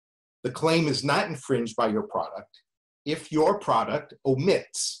patent. The claim is not infringed by your product if your product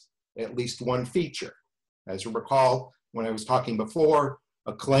omits at least one feature. As you recall, when I was talking before,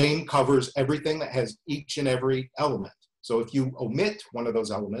 a claim covers everything that has each and every element. So if you omit one of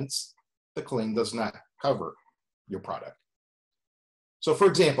those elements, the claim does not cover your product. So for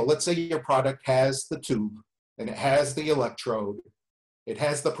example, let's say your product has the tube and it has the electrode, it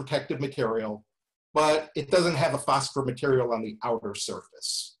has the protective material, but it doesn't have a phosphor material on the outer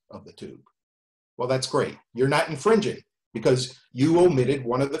surface of the tube. Well, that's great. You're not infringing because you omitted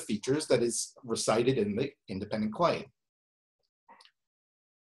one of the features that is recited in the independent claim.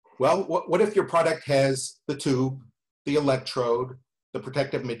 Well, what if your product has the tube, the electrode, the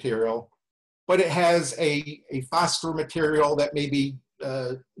protective material, but it has a phosphor material that maybe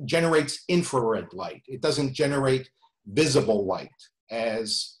generates infrared light. It doesn't generate visible light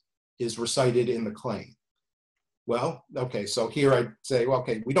as is recited in the claim. Well, okay, so here I'd say, well,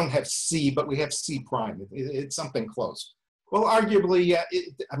 okay, we don't have C, but we have C prime. It's something close. Well, arguably, yeah,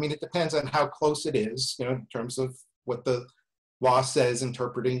 I mean, it depends on how close it is, you know, in terms of what the law says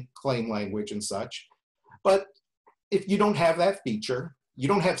interpreting claim language and such. But if you don't have that feature, you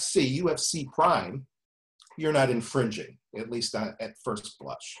don't have C, you have C prime, you're not infringing, at least at first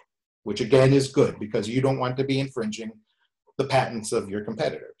blush, which again is good because you don't want to be infringing the patents of your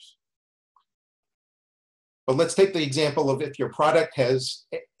competitors. But let's take the example of if your product has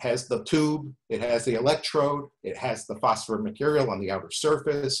the tube, it has the electrode, it has the phosphor material on the outer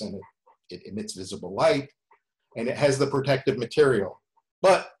surface, and it emits visible light, and it has the protective material.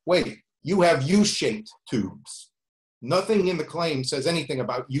 But wait, you have U-shaped tubes. Nothing in the claim says anything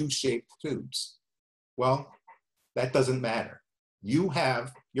about U-shaped tubes. Well, that doesn't matter.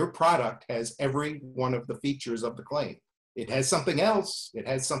 Your product has every one of the features of the claim. It has something else, it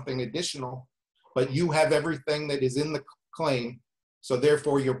has something additional, but you have everything that is in the claim, so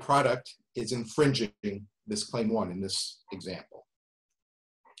therefore your product is infringing this claim 1 in this example.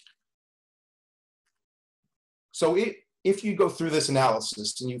 So if you go through this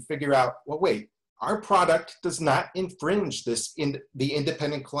analysis and you figure out, well, wait, our product does not infringe the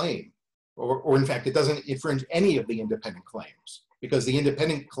independent claim, or in fact, it doesn't infringe any of the independent claims because the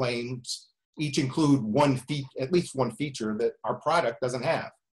independent claims each include at least one feature that our product doesn't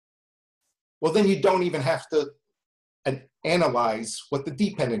have. Well, then you don't even have to analyze what the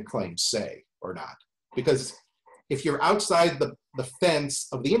dependent claims say or not. Because if you're outside the fence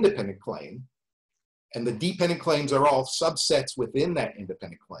of the independent claim, and the dependent claims are all subsets within that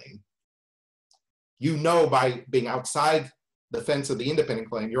independent claim, you know by being outside the fence of the independent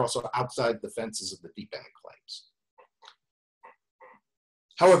claim, you're also outside the fences of the dependent claims.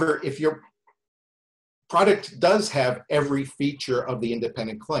 However, if your product does have every feature of the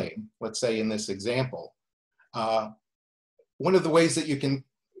independent claim, let's say in this example, one of the ways that you can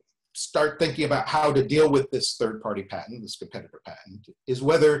start thinking about how to deal with this third-party patent, this competitor patent, is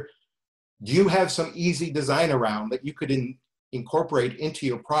whether do you have some easy design around that you could incorporate into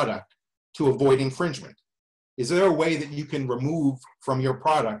your product to avoid infringement? Is there a way that you can remove from your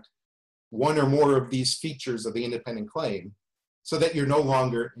product one or more of these features of the independent claim so that you're no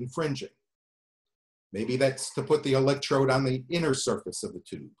longer infringing? Maybe that's to put the electrode on the inner surface of the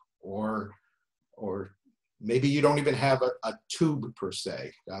tube, or maybe you don't even have a tube per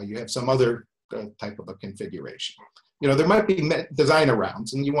se. You have some other type of a configuration. You know, there might be design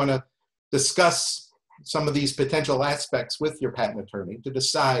arounds, and you want to discuss some of these potential aspects with your patent attorney to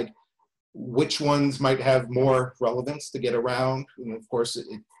decide which ones might have more relevance to get around. And of course, it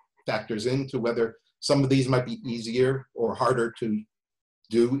factors into whether some of these might be easier or harder to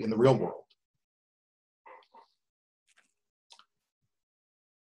do in the real world.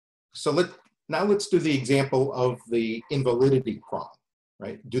 So now let's do the example of the invalidity prong,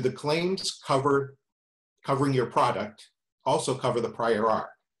 right? Do the claims covering your product also cover the prior art?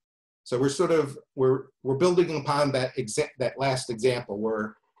 So we're building upon that last example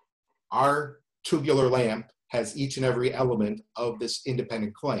where our tubular lamp has each and every element of this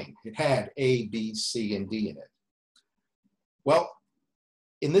independent claim. It had A, B, C, and D in it. Well,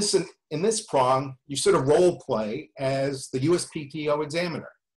 in this prong, you sort of role play as the USPTO examiner,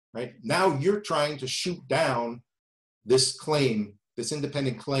 right? Now you're trying to shoot down this claim, this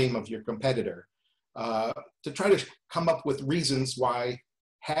independent claim of your competitor, to try to come up with reasons why,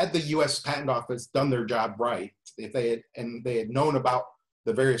 had the US Patent Office done their job right, if they had known about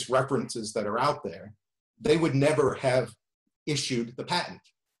the various references that are out there, they would never have issued the patent.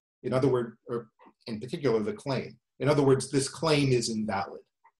 In other words, or in particular, the claim. In other words, this claim is invalid.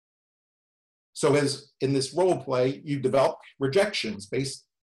 So as in this role play, you develop rejections based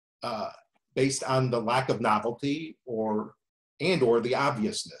on the lack of novelty or the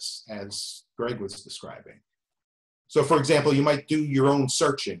obviousness, as Greg was describing. So for example, you might do your own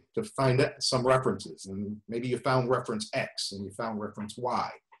searching to find some references, and maybe you found reference X and you found reference Y.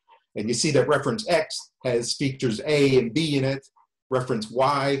 And you see that reference X has features A and B in it, reference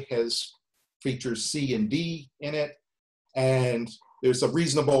Y has features C and D in it, and there's a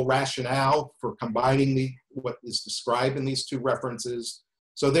reasonable rationale for combining what is described in these two references.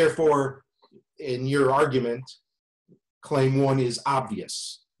 So therefore, in your argument, claim 1 is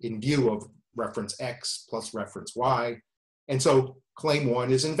obvious in view of reference X plus reference Y, and so claim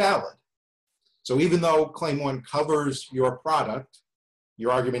 1 is invalid. So even though claim 1 covers your product,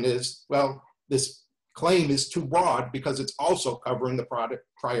 your argument is, well, this claim is too broad because it's also covering the product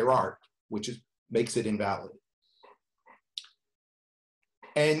prior art, which makes it invalid.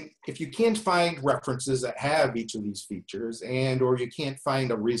 And if you can't find references that have each of these features, or you can't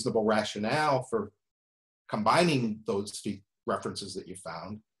find a reasonable rationale for combining those references that you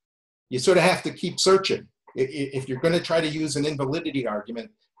found, you sort of have to keep searching. If you're going to try to use an invalidity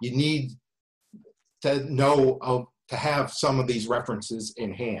argument, you need to have some of these references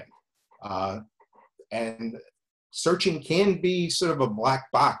in hand. And searching can be sort of a black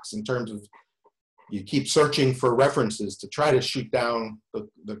box in terms of you keep searching for references to try to shoot down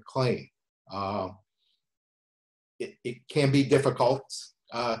the claim. It can be difficult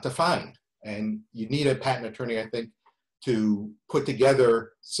to find, and you need a patent attorney, I think, to put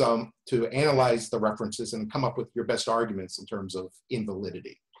together to analyze the references and come up with your best arguments in terms of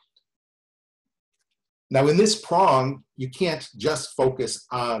invalidity. Now in this prong, you can't just focus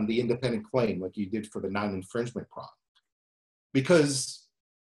on the independent claim like you did for the non-infringement prong, because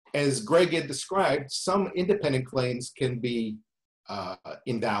as Greg had described, some independent claims can be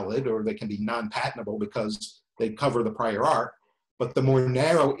invalid or they can be non-patentable because they cover the prior art, but the more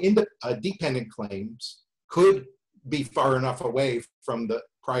narrow dependent claims could be far enough away from the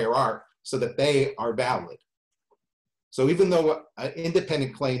prior art so that they are valid. So even though an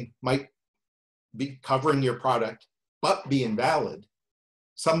independent claim might be covering your product but be invalid,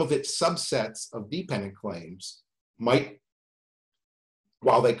 some of its subsets of dependent claims might,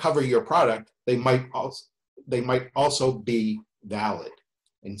 while they cover your product, they might also be valid.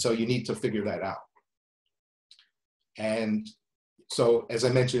 And so you need to figure that out. And so, as I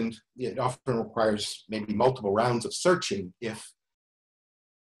mentioned, it often requires maybe multiple rounds of searching if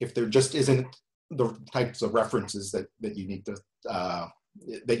there just isn't the types of references that you need to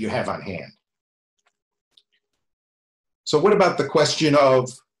that you have on hand. So, what about the question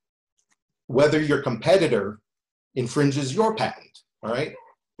of whether your competitor infringes your patent? All right,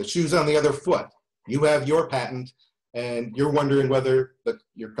 the shoe's on the other foot. You have your patent, and you're wondering whether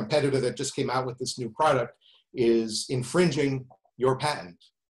your competitor that just came out with this new product is infringing your patent.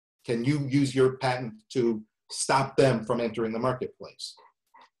 Can you use your patent to stop them from entering the marketplace?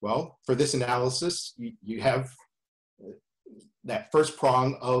 Well, for this analysis, you have that first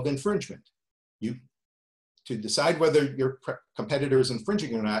prong of infringement. To decide whether your competitor is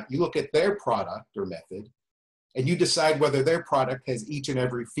infringing or not, you look at their product or method, and you decide whether their product has each and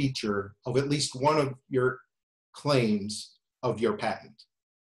every feature of at least one of your claims of your patent.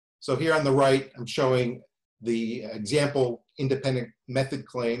 So here on the right, I'm showing the example independent method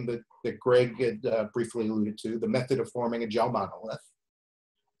claim that Greg had briefly alluded to, the method of forming a gel monolith.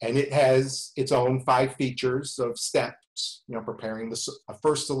 And it has its own 5 features of steps, preparing a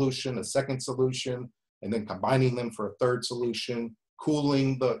first solution, a second solution, and then combining them for a third solution,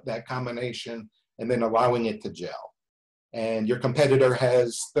 cooling that combination, and then allowing it to gel. And your competitor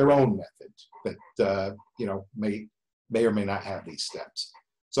has their own method that may or may not have these steps.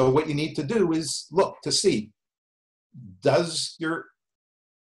 So what you need to do is look to see, does your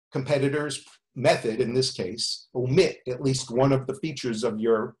competitor's method, in this case, omit at least one of the features of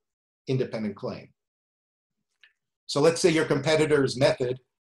your independent claim? So let's say your competitor's method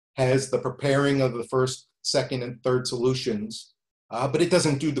has the preparing of the first, second, and third solutions, but it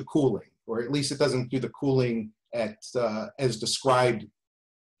doesn't do the cooling, or at least it doesn't do the cooling as described,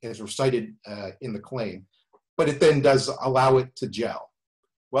 as recited in the claim, but it then does allow it to gel.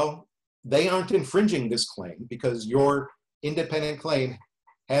 Well, they aren't infringing this claim because your independent claim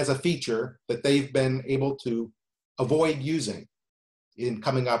has a feature that they've been able to avoid using in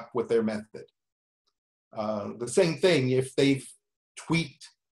coming up with their method. The same thing if they've tweaked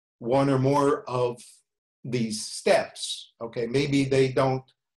one or more of these steps, okay, maybe they don't,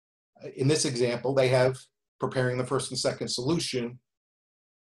 in this example, they have preparing the first and second solution,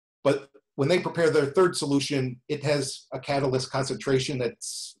 but when they prepare their third solution, it has a catalyst concentration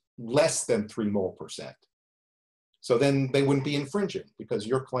that's less than 3 mol%. So then they wouldn't be infringing because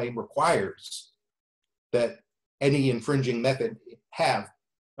your claim requires that any infringing method have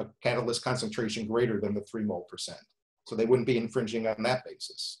a catalyst concentration greater than the 3 mol%. So they wouldn't be infringing on that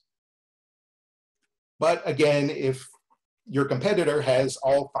basis. But again, if your competitor has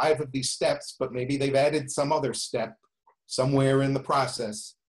all 5 of these steps, but maybe they've added some other step somewhere in the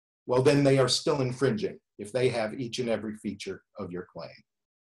process, well, then they are still infringing if they have each and every feature of your claim.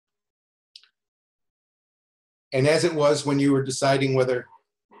 And as it was when you were deciding whether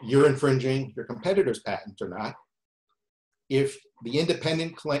you're infringing your competitor's patent or not, if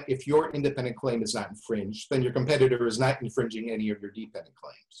your independent claim is not infringed, then your competitor is not infringing any of your dependent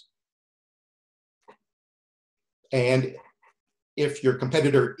claims. And if your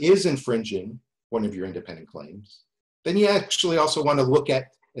competitor is infringing one of your independent claims, then you actually also want to look at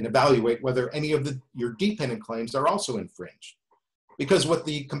and evaluate whether any of your dependent claims are also infringed. Because what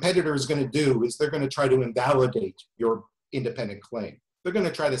the competitor is going to do is they're going to try to invalidate your independent claim. They're going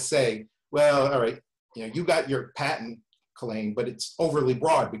to try to say, well, all right, you got your patent claim, but it's overly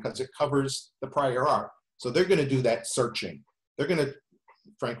broad because it covers the prior art. So they're going to do that searching. They're going to,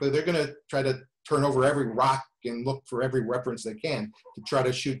 frankly, they're going to try to turn over every rock and look for every reference they can to try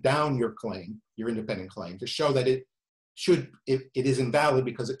to shoot down your claim, your independent claim, to show that it is invalid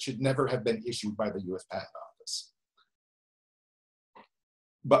because it should never have been issued by the US Patent Office.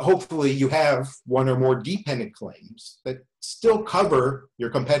 But hopefully you have one or more dependent claims that still cover your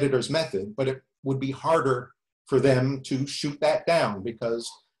competitor's method, but it would be harder for them to shoot that down because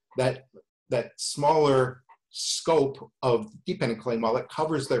that smaller scope of dependent claim, while it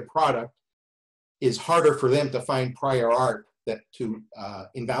covers their product, is harder for them to find prior art to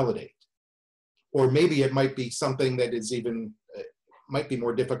invalidate. Or maybe it might be something that is might be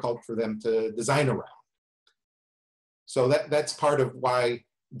more difficult for them to design around. So that's part of why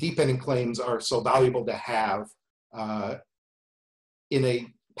dependent claims are so valuable to have in a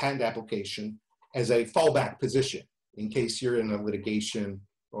patent application as a fallback position in case you're in a litigation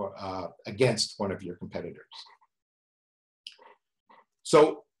or against one of your competitors.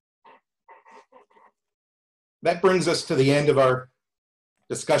 So that brings us to the end of our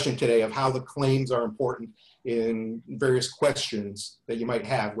discussion today of how the claims are important in various questions that you might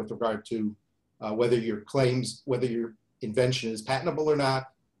have with regard to whether your invention is patentable or not,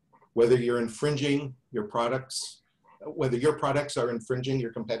 whether you're infringing your products, whether your products are infringing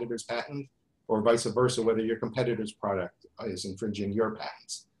your competitor's patent, or vice versa, whether your competitor's product is infringing your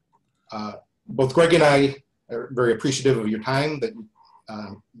patents. Both Greg and I are very appreciative of your time that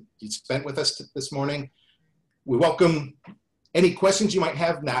you spent with us this morning. We welcome any questions you might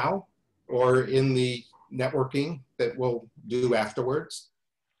have now or in the networking that we'll do afterwards,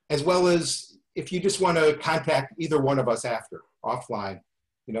 as well as if you just want to contact either one of us after, offline,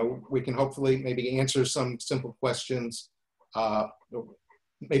 you know, we can hopefully maybe answer some simple questions,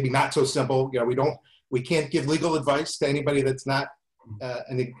 maybe not so simple. You know, we can't give legal advice to anybody that's not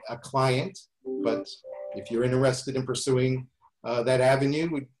a client, but if you're interested in pursuing that avenue,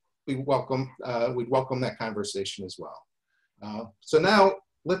 we'd welcome that conversation as well. So now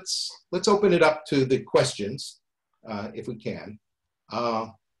let's open it up to the questions, if we can.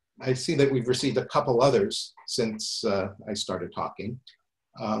 I see that we've received a couple others since I started talking,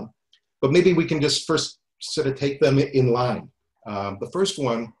 but maybe we can just first sort of take them in line. The first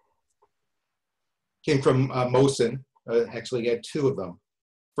one came from Mosin. Actually, he had two of them.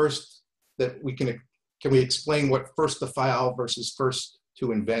 First, that can we explain what first to file versus first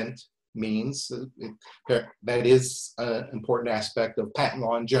to invent means? That is an important aspect of patent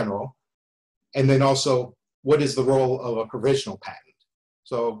law in general. And then also, what is the role of a provisional patent?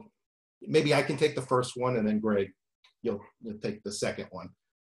 So maybe I can take the first one, and then Greg, you'll take the second one.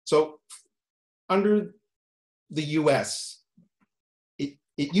 So under the US,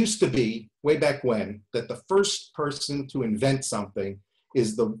 it used to be, way back when, that the first person to invent something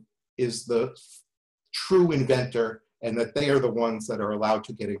is the true inventor, and that they are the ones that are allowed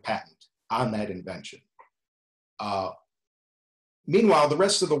to get a patent on that invention. Meanwhile, the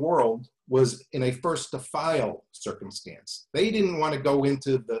rest of the world was in a first to file circumstance. They didn't want to go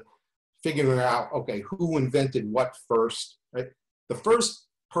into the figuring out, okay, who invented what first, right? The first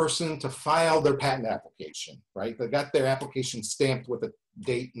person to file their patent application, right? They got their application stamped with a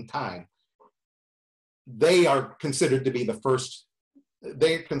date and time. They are considered to be the first,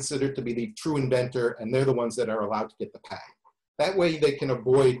 they're considered to be the true inventor, and they're the ones that are allowed to get the patent. That way they can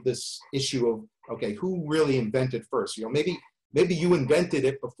avoid this issue of, okay, who really invented first? You know, maybe you invented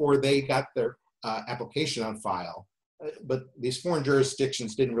it before they got their application on file, but these foreign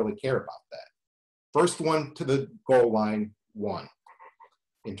jurisdictions didn't really care about that. First one to the goal line won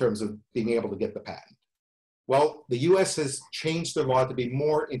in terms of being able to get the patent. Well, the US has changed their law to be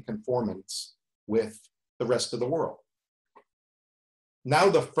more in conformance with the rest of the world. Now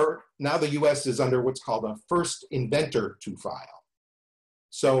the US is under what's called a first inventor to file.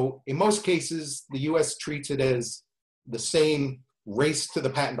 So in most cases, the US treats it as the same race to the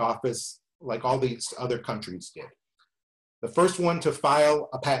patent office like all these other countries did. The first one to file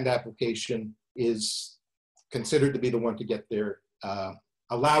a patent application is considered to be the one to get their,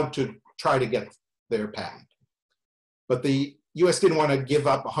 allowed to try to get their patent. But the US didn't want to give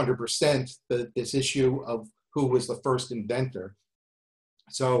up 100% this issue of who was the first inventor.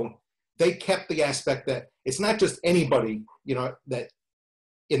 So they kept the aspect that it's not just anybody, you know, that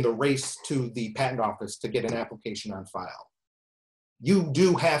in the race to the patent office to get an application on file. You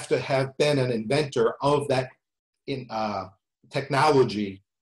do have to have been an inventor of that technology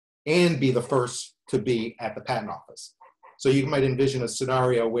and be the first to be at the patent office. So you might envision a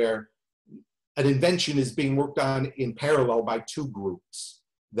scenario where an invention is being worked on in parallel by two groups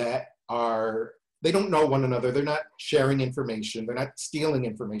that are, they don't know one another, they're not sharing information, they're not stealing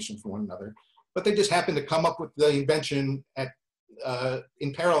information from one another, but they just happen to come up with the invention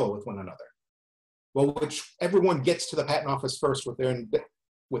in parallel with one another. Well, whichever one gets to the patent office first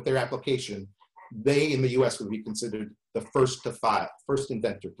with their application, they in the US would be considered the first to file, first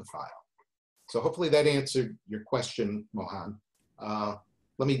inventor to file. So hopefully that answered your question, Mohan.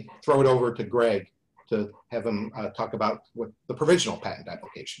 Let me throw it over to Greg to have him talk about what the provisional patent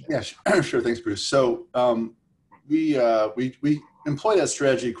application is. Yeah, sure. Thanks, Bruce. So we employ that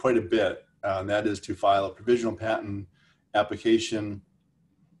strategy quite a bit, and that is to file a provisional patent application,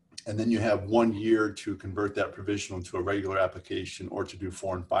 and then you have 1 year to convert that provisional into a regular application or to do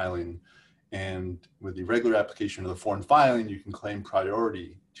foreign filing. And with the regular application or the foreign filing, you can claim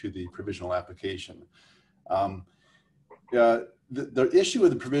priority to the provisional application. The issue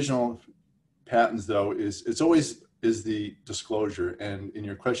with the provisional patents, though, is it's always the disclosure. And in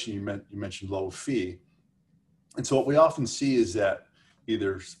your question, you mentioned low fee. And so what we often see is that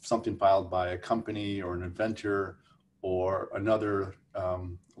either something filed by a company or an inventor or another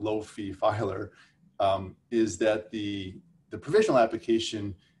low fee filer is that the provisional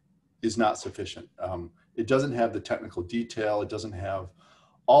application is not sufficient. It doesn't have the technical detail. It doesn't have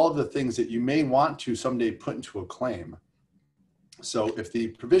all of the things that you may want to someday put into a claim. So if the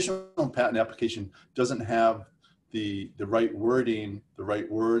provisional patent application doesn't have the right wording, the right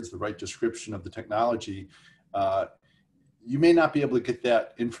words, the right description of the technology, you may not be able to get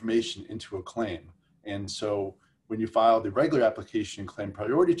that information into a claim. And so when you file the regular application and claim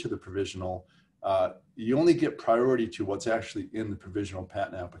priority to the provisional, you only get priority to what's actually in the provisional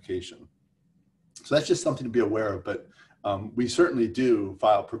patent application. So that's just something to be aware of. But We certainly do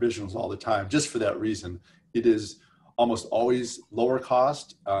file provisionals all the time, just for that reason. It is almost always lower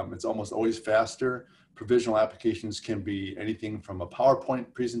cost. It's almost always faster. Provisional applications can be anything from a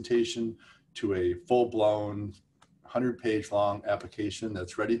PowerPoint presentation to a full-blown 100-page long application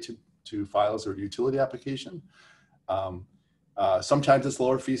that's ready to file as a utility application. Sometimes it's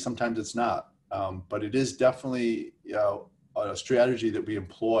lower fee, sometimes it's not. But it is definitely a strategy that we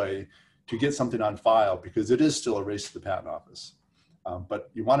employ to get something on file, because it is still a race to the patent office. But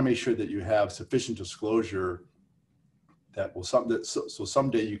you want to make sure that you have sufficient disclosure that will so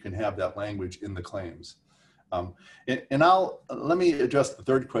someday you can have that language in the claims. Let me address the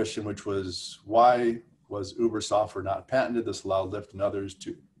third question, which was, why was Uber software not patented? This allowed Lyft and others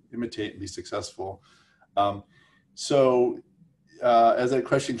to imitate and be successful. As that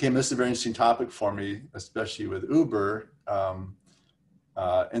question came, this is a very interesting topic for me, especially with Uber.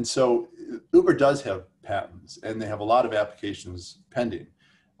 And so Uber does have patents, and they have a lot of applications pending.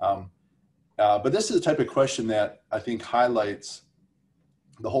 But this is the type of question that I think highlights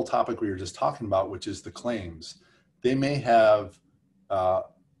the whole topic we were just talking about, which is the claims. They may have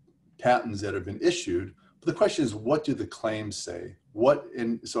patents that have been issued, but the question is, what do the claims say?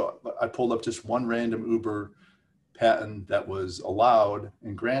 So I pulled up just one random Uber patent that was allowed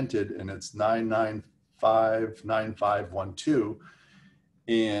and granted, and it's 9959512.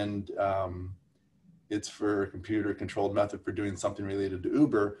 And it's for a computer controlled method for doing something related to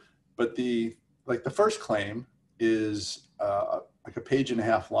Uber. But the first claim is like a page and a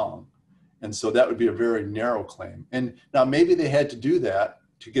half long. And so that would be a very narrow claim. And now maybe they had to do that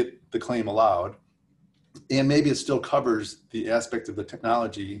to get the claim allowed. And maybe it still covers the aspect of the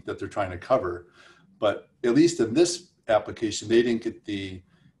technology that they're trying to cover. But at least in this application, they didn't get the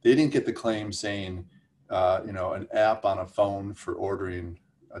claim saying, an app on a phone for ordering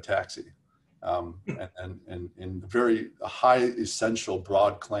a taxi, and very high, essential,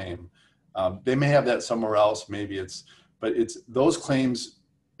 broad claim. They may have that somewhere else. But it's those claims.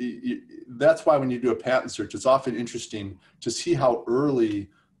 That's why when you do a patent search, it's often interesting to see how early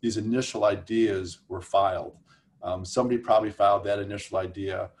these initial ideas were filed. Somebody probably filed that initial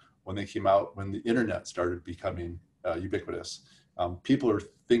idea when they came out, when the internet started becoming ubiquitous. People are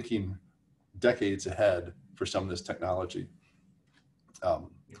thinking decades ahead for some of this technology.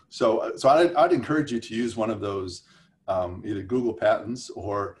 So I'd encourage you to use one of those, either Google patents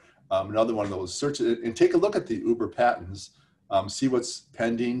or another one of those searches, and take a look at the Uber patents, see what's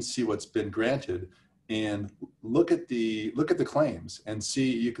pending, see what's been granted, and look at the claims and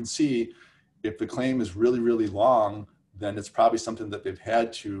see. You can see if the claim is really, really long, then it's probably something that they've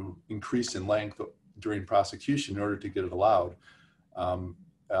had to increase in length during prosecution in order to get it allowed.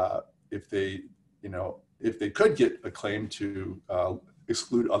 If they could get a claim to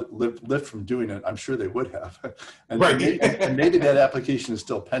exclude Lyft from doing it, I'm sure they would have. And maybe that application is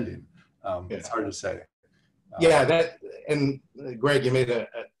still pending. It's hard to say. And Greg, you made a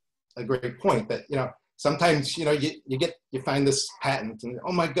great point that, sometimes, you find this patent and,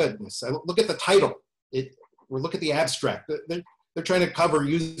 oh my goodness, look at the title. Or look at the abstract. They're trying to cover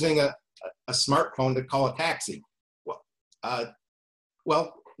using a smartphone to call a taxi.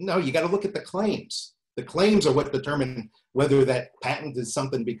 Well, no, you got to look at the claims. The claims are what determine whether that patent is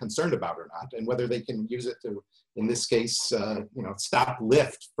something to be concerned about or not, and whether they can use it to, in this case, stop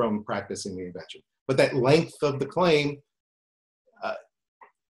Lyft from practicing the invention. But that length of the claim,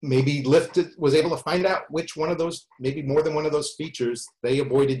 maybe Lyft was able to find out which one of those, maybe more than one of those features they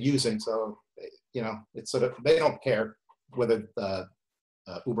avoided using. So, it's sort of, they don't care whether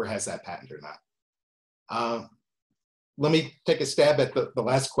Uber has that patent or not. Let me take a stab at the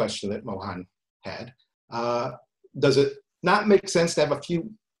last question that Mohan had. Does it not make sense to have a few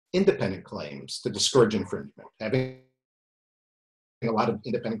independent claims to discourage infringement? Having a lot of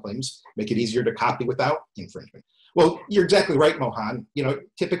independent claims make it easier to copy without infringement. Well, you're exactly right, Mohan.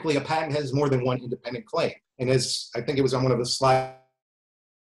 Typically a patent has more than one independent claim. And as I think it was on one of the slides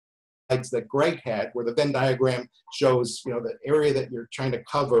that Greg had, where the Venn diagram shows, the area that you're trying to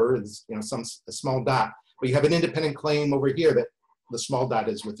cover is, a small dot. But you have an independent claim over here that the small dot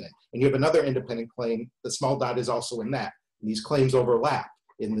is within. And you have another independent claim, the small dot is also in that. And these claims overlap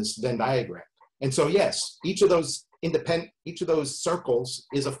in this Venn diagram. And so yes, each of those circles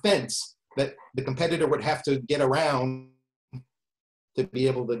is a fence that the competitor would have to get around to be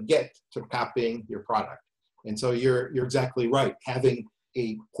able to get to copying your product. And so you're exactly right. Having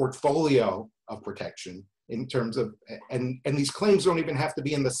a portfolio of protection in terms of, and these claims don't even have to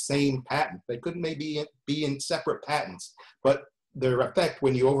be in the same patent. They could maybe be in separate patents, but their effect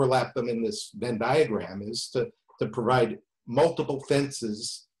when you overlap them in this Venn diagram is to provide multiple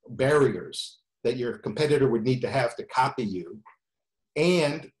fences, barriers that your competitor would need to have to copy you.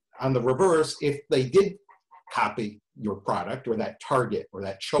 And on the reverse, if they did copy your product or that target or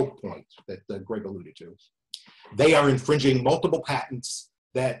that choke point that Greg alluded to, they are infringing multiple patents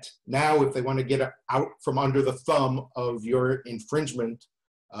that now, if they want to get out from under the thumb of your infringement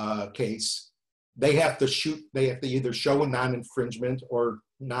case, they have to either show a non-infringement or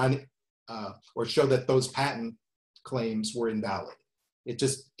show that those patent claims were invalid. It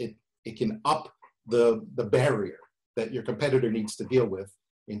can up the barrier that your competitor needs to deal with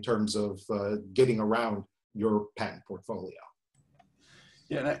in terms of getting around your patent portfolio.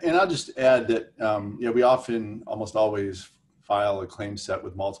 Yeah, and I'll just add that we often, almost always, file a claim set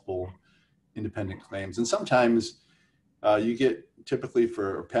with multiple independent claims. And sometimes you get, typically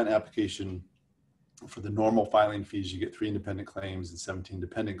for a patent application, for the normal filing fees, you get 3 independent claims and 17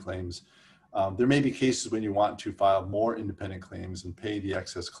 dependent claims. There may be cases when you want to file more independent claims and pay the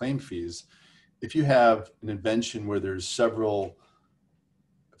excess claim fees. If you have an invention where there's several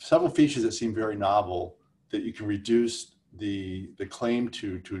features that seem very novel, that you can reduce the claim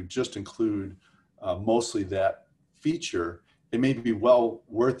to just include mostly that feature, it may be well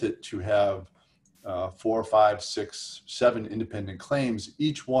worth it to have 4, 5, 6, 7 independent claims,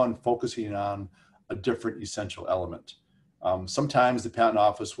 each one focusing on a different essential element. Sometimes the patent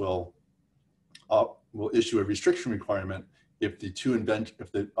office will issue a restriction requirement if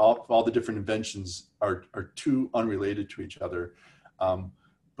all the different inventions are too unrelated to each other.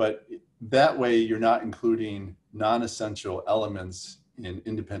 But that way you're not including non-essential elements in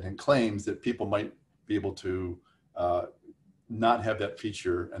independent claims that people might be able to not have that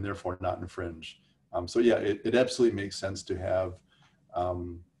feature and therefore not infringe. So yeah, it absolutely makes sense to have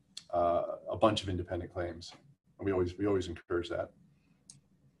a bunch of independent claims. And we always encourage that.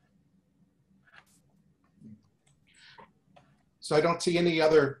 So I don't see any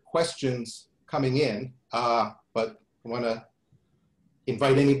other questions coming in, but I want to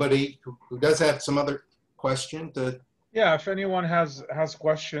invite anybody who does have some other question to. Yeah, if anyone has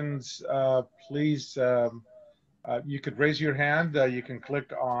questions, please, you could raise your hand. You can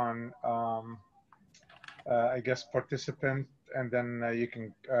click on, I guess, participant, and then you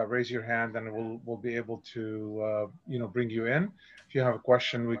can raise your hand, and we'll be able to bring you in. If you have a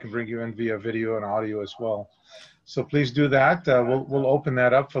question, we can bring you in via video and audio as well. So please do that. We'll open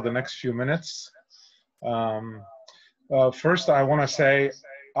that up for the next few minutes. First, I want to say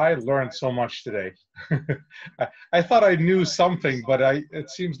I learned so much today. I thought I knew something, but it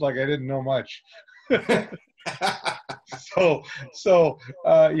seems like I didn't know much. Yeah,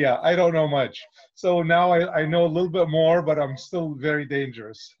 I don't know much. So now I know a little bit more, but I'm still very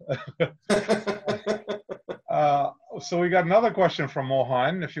dangerous. So we got another question from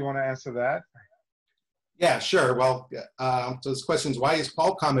Mohan, if you want to answer that. Yeah, sure. Well, so this question is, why is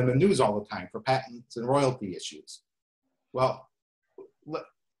Qualcomm in the news all the time for patents and royalty issues? Well,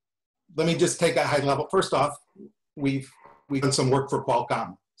 let me just take a high level. First off, we've done some work for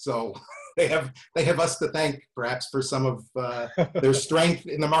Qualcomm, so they have us to thank perhaps for some of their strength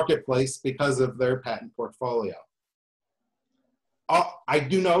in the marketplace because of their patent portfolio. I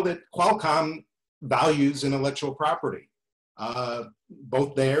do know that Qualcomm values intellectual property,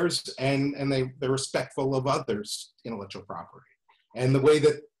 both theirs and they're respectful of others' intellectual property. And the way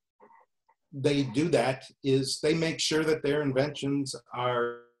that they do that is they make sure that their inventions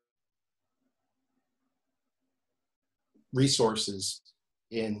are resources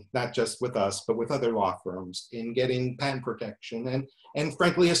in not just with us, but with other law firms in getting patent protection and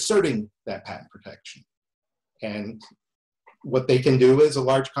frankly asserting that patent protection. And what they can do as a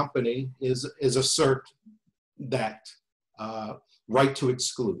large company is assert that right to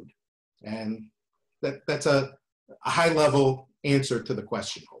exclude. And that's a high level answer to the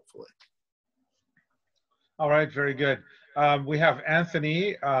question, hopefully. All right, very good. We have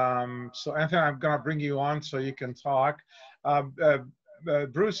Anthony. So Anthony, I'm gonna bring you on so you can talk.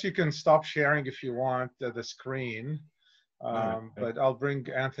 Bruce, you can stop sharing if you want the screen. But I'll bring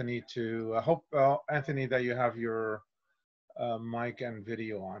Anthony to, I hope, Anthony, that you have your mic and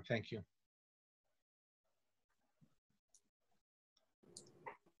video on. Thank you.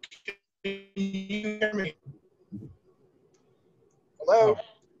 Can you hear me? Hello? Oh,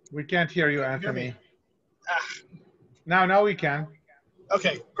 we can't hear you, Anthony. Now we can.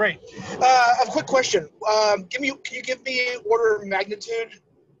 Okay, great. A quick question. Can you give me an order of magnitude?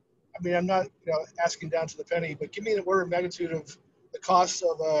 I mean, I'm not asking down to the penny, but give me an order of magnitude of the cost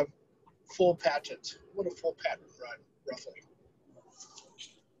of a full patent. What a full patent run, roughly?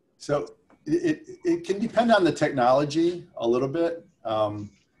 So it can depend on the technology a little bit.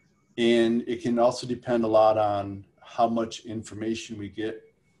 And it can also depend a lot on how much information we get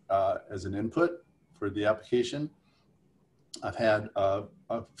as an input for the application. I've had a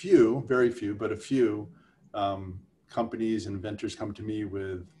few, very few, but a few companies and inventors come to me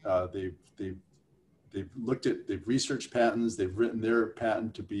with, they've researched patents, they've written their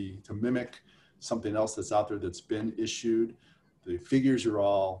patent to mimic something else that's out there that's been issued. The figures are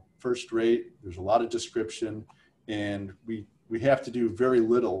all first rate. There's a lot of description, and we have to do very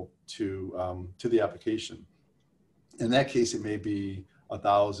little to the application. In that case, it may be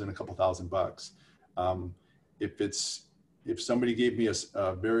 $1,000, a couple $1,000. If somebody gave me a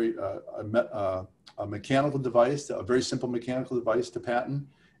mechanical device, a very simple mechanical device to patent,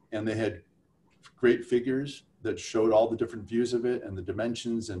 and they had great figures that showed all the different views of it and the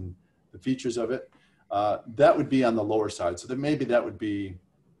dimensions and the features of it, that would be on the lower side. So maybe that would be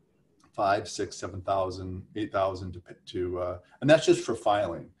 $5,000, $6,000, $7,000, $8,000 and that's just for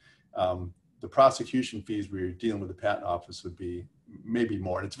filing. The prosecution fees where you're dealing with the patent office would be maybe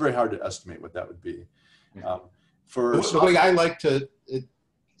more, and it's very hard to estimate what that would be. The way I like to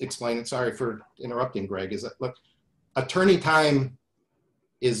explain it, sorry for interrupting, Greg, is that, look, attorney time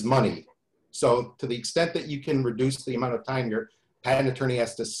is money. So to the extent that you can reduce the amount of time your patent attorney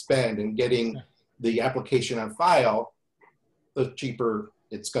has to spend in getting the application on file, the cheaper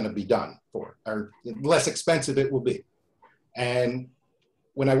it's going to be done for, or less expensive it will be. And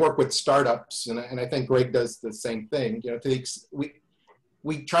when I work with startups, and I think Greg does the same thing, you know,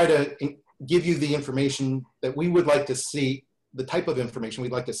 we try to give you the information that we would like to see, the type of information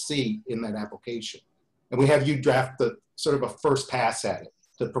we'd like to see in that application. And we have you draft the sort of a first pass at it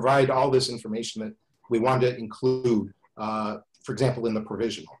to provide all this information that we want to include, for example, in the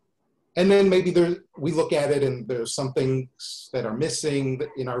provisional. And then maybe we look at it and there's some things that are missing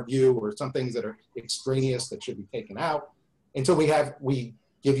in our view, or some things that are extraneous that should be taken out. And so we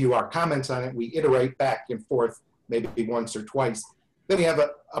give you our comments on it. We iterate back and forth, maybe once or twice. Then we have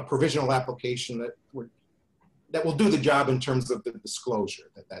a provisional application that will do the job in terms of the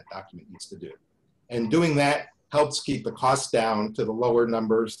disclosure that document needs to do. And doing that helps keep the costs down to the lower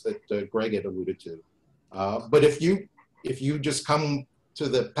numbers that Greg had alluded to. But if you just come to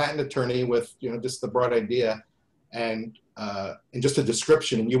the patent attorney with, you know, just the broad idea and just a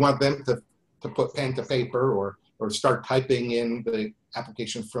description, and you want them to put pen to paper or start typing in the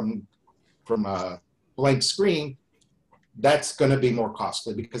application from a blank screen, that's going to be more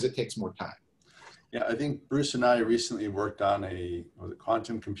costly because it takes more time. Yeah, I think Bruce and I recently worked on a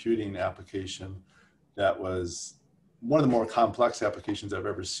quantum computing application that was one of the more complex applications I've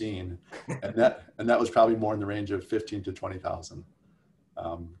ever seen, and that was probably more in the range of $15,000 to $20,000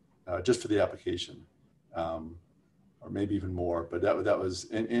 just for the application, or maybe even more. But that was,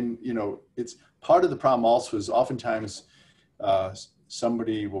 and you know, it's part of the problem also is oftentimes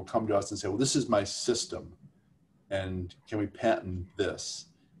somebody will come to us and say, well, this is my system, and can we patent this?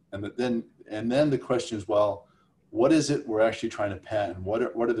 And then the question is, well, what is it we're actually trying to patent? What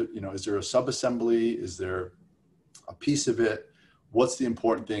are the, you know, is there a subassembly? Is there a piece of it? What's the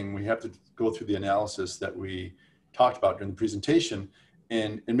important thing? We have to go through the analysis that we talked about during the presentation,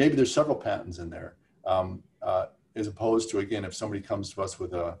 and maybe there's several patents in there, as opposed to, again, if somebody comes to us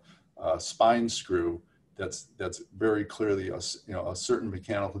with a spine screw that's very clearly a certain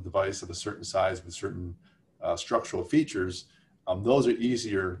mechanical device of a certain size with certain structural features. Those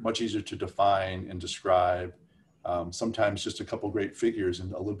are much easier to define and describe. Sometimes just a couple great figures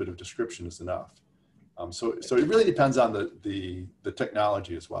and a little bit of description is enough. So it really depends on the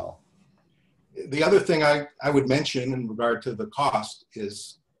technology as well. The other thing I would mention in regard to the cost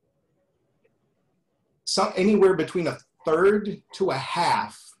is anywhere between a third to a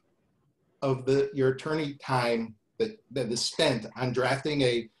half of your attorney time that is spent on drafting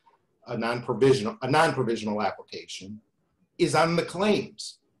a non-provisional application is on the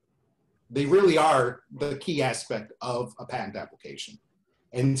claims. They really are the key aspect of a patent application.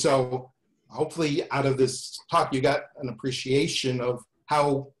 And so hopefully out of this talk, you got an appreciation of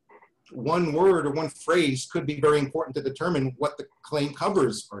how one word or one phrase could be very important to determine what the claim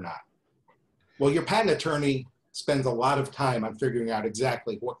covers or not. Well, your patent attorney spends a lot of time on figuring out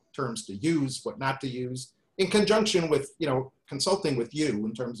exactly what terms to use, what not to use, in conjunction with, you know, consulting with you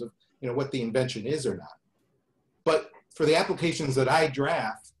in terms of, you know, what the invention is or not. But for the applications that I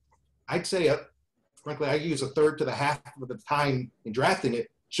draft, I'd say, frankly, I use a third to the half of the time in drafting it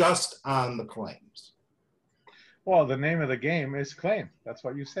just on the claims. Well, the name of the game is claim. That's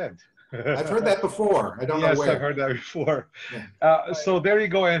what you said. I've heard that before. I don't know where. Yes, I've heard that before. Yeah. So there you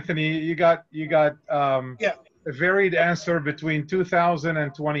go, Anthony. You got a varied answer between 2,000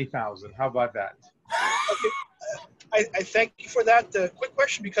 and 20,000. How about that? Okay. I thank you for that. Quick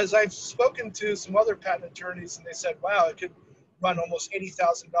question, because I've spoken to some other patent attorneys and they said, wow, it could run almost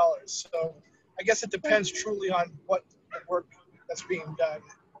 $80,000. So I guess it depends truly on what the work that's being done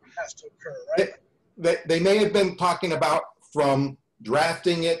has to occur, right? They may have been talking about from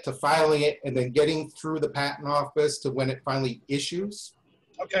drafting it to filing it and then getting through the patent office to when it finally issues.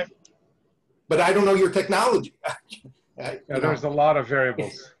 Okay. But I don't know your technology. Yeah, there's a lot of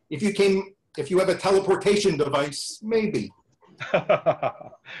variables. If you have a teleportation device, maybe.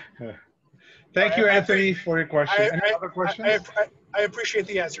 Thank you, Anthony, for your question. Any other questions? I appreciate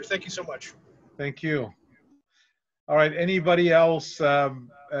the answer. Thank you so much. Thank you. All right. Anybody else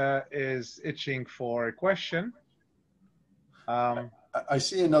is itching for a question? I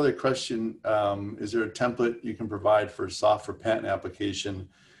see another question. Is there a template you can provide for software patent application?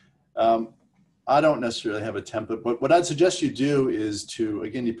 I don't necessarily have a template, but what I'd suggest you do is to,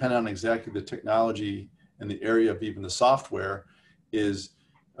 again, depend on exactly the technology and the area of even the software, is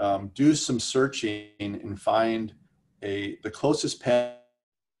do some searching and find the closest patent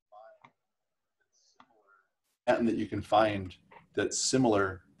that you can find that's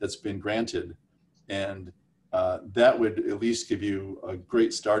similar, that's been granted. And that would at least give you a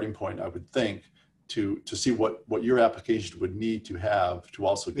great starting point, I would think, to see what your application would need to have to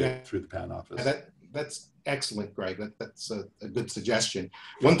also get through the patent office. That's excellent, Greg. That's a good suggestion.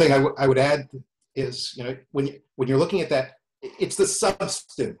 One thing I would add is, when you're looking at that, it's the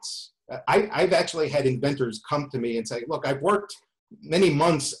substance. I've actually had inventors come to me and say, look, I've worked many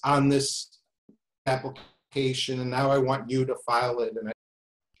months on this application and now I want you to file it.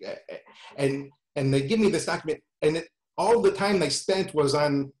 And they give me this document, and all the time they spent was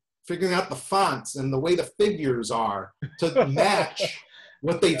on figuring out the fonts and the way the figures are to match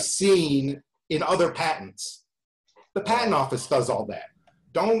what they've seen in other patents. The patent office does all that.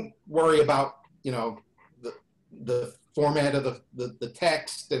 Don't worry about, the format of the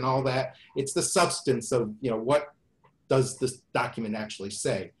text and all that. It's the substance of, what does this document actually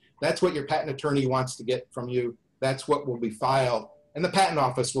say? That's what your patent attorney wants to get from you. That's what will be filed. And the patent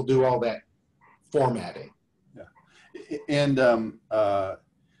office will do all that formatting. Yeah. And I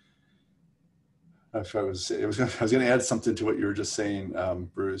was going to add something to what you were just saying,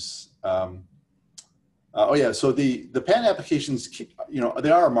 Bruce. Oh yeah, so the patent applications,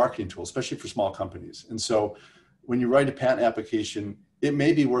 they are a marketing tool, especially for small companies. And so when you write a patent application, it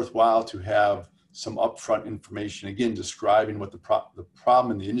may be worthwhile to have some upfront information, again, describing what the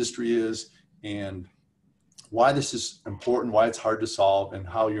problem in the industry is and why this is important, why it's hard to solve, and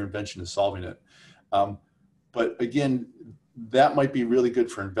how your invention is solving it. But again, that might be really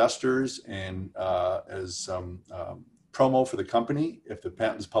good for investors and as some promo for the company if the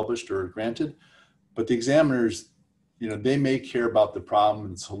patent is published or granted. But the examiners, they may care about the problem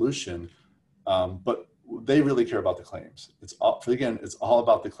and solution, but they really care about the claims. It's all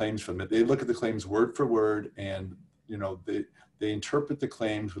about the claims from it. They look at the claims word for word, and they interpret the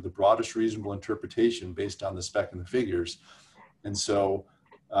claims with the broadest reasonable interpretation based on the spec and the figures. And so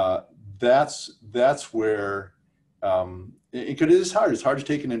that's where it is hard. It's hard to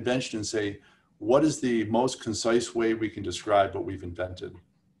take an invention and say, what is the most concise way we can describe what we've invented?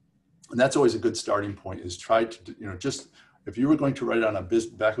 And that's always a good starting point, is try to, just if you were going to write it on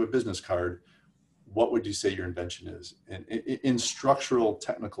back of a business card, what would you say your invention is? And in structural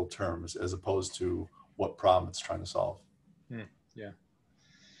technical terms, as opposed to what problem it's trying to solve. Yeah.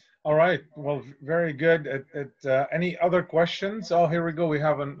 All right. Well, very good. Any other questions? Oh, here we go. We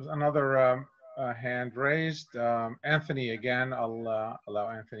have another hand raised. Anthony again. I'll allow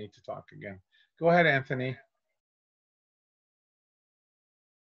Anthony to talk again. Go ahead, Anthony.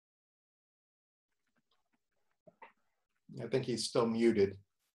 I think he's still muted.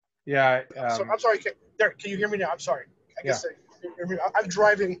 Yeah. I'm sorry. Derek, can you hear me now? I'm sorry. I guess I'm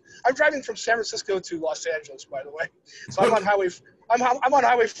driving from San Francisco to Los Angeles, by the way. So I'm on highway. I'm on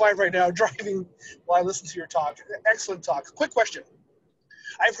Highway 5 right now, driving while I listen to your talk. Excellent talk. Quick question.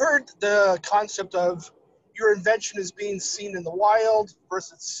 I've heard the concept of your invention is being seen in the wild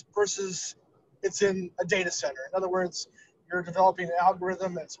versus it's in a data center. In other words, you're developing an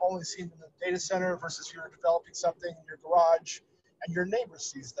algorithm that's only seen in the data center versus you're developing something in your garage and your neighbor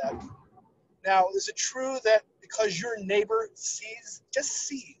sees that. Now, is it true that because your neighbor sees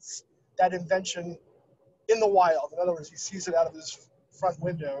that invention in the wild, in other words, he sees it out of his front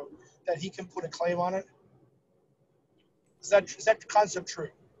window, that he can put a claim on it? Is that concept true?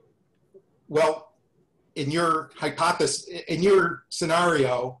 Well, in your hypothesis, in your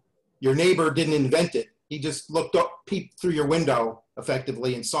scenario, your neighbor didn't invent it. He just looked up, peeped through your window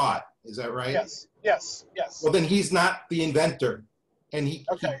effectively and saw it. Is that right? Yes. Well, then he's not the inventor, and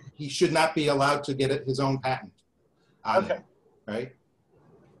he should not be allowed to get his own patent on it, right?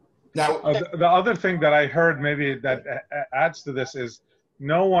 Now, The other thing that I heard maybe that adds to this is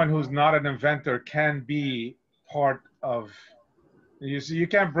no one who's not an inventor can be part of. You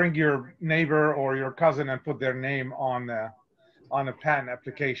can't bring your neighbor or your cousin and put their name on a patent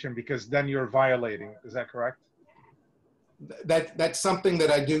application, because then you're violating. Is that correct? that's something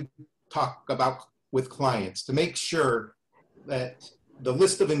that I do talk about with clients, to make sure that the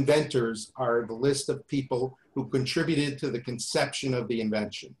list of inventors are the list of people who contributed to the conception of the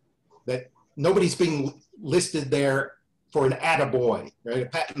invention. That nobody's being listed there for an attaboy, right? A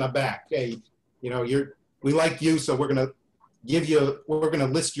pat on the back. Hey, you know, we like you, so we're going to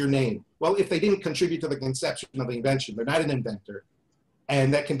list your name. Well, if they didn't contribute to the conception of the invention, they're not an inventor.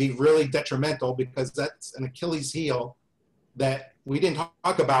 And that can be really detrimental, because that's an Achilles heel that we didn't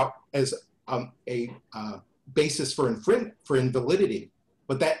talk about as a basis for invalidity,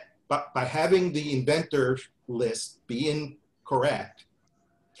 but by having the inventor list be incorrect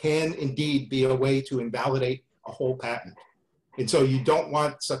can indeed be a way to invalidate a whole patent. And so you don't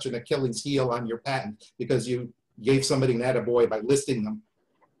want such an Achilles heel on your patent because you gave somebody an attaboy by listing them.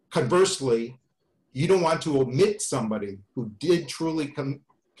 Conversely, you don't want to omit somebody who did truly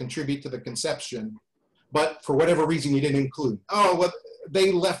contribute to the conception, but for whatever reason you didn't include. Oh, well,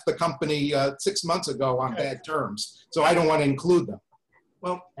 they left the company 6 months ago on bad terms, so I don't want to include them.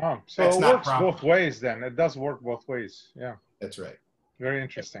 Well, so it works both ways then. It does work both ways. Yeah. That's right. Very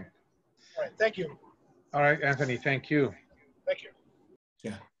interesting. All right, thank you. All right, Anthony, thank you. Thank you.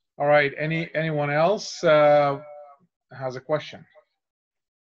 Yeah. All right, anyone else has a question?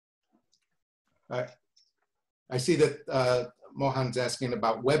 I see that Mohan's asking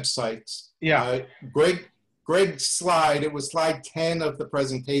about websites. Yeah. Greg's slide, it was slide 10 of the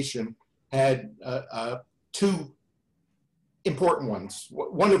presentation, had two important ones.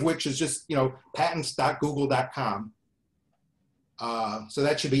 One of which is just, you know, patents.google.com. So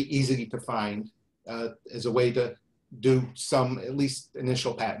that should be easy to find as a way to do some, at least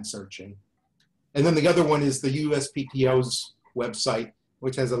initial patent searching. And then the other one is the USPTO's website,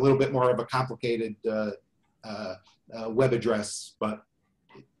 which has a little bit more of a complicated web address, but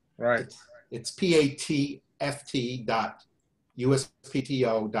right. It's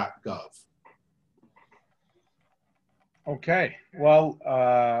patft.uspto.gov. Okay, well,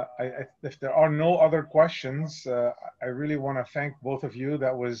 if there are no other questions, I really want to thank both of you.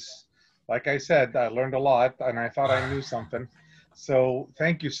 That was, like I said, I learned a lot and I thought I knew something. So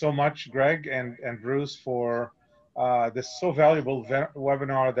thank you so much, Greg and Bruce, for this so valuable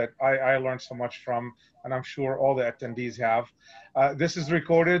webinar that I learned so much from, and I'm sure all the attendees have. This is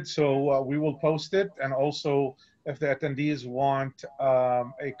recorded, so we will post it. And also, if the attendees want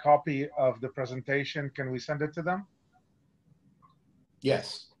a copy of the presentation, can we send it to them?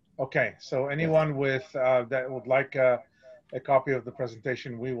 Yes. Okay, so anyone with that would like a copy of the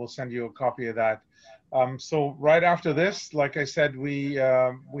presentation, we will send you a copy of that. So right after this, like I said, we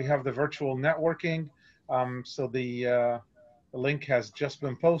have the virtual networking. So the link has just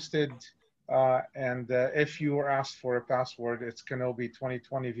been posted. And if you were asked for a password, it's Kenobi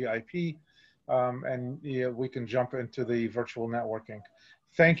 2020 VIP. And yeah, we can jump into the virtual networking.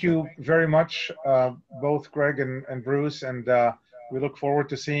 Thank you very much, both Greg and Bruce. And we look forward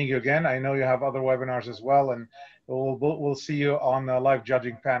to seeing you again. I know you have other webinars as well, and we'll see you on the live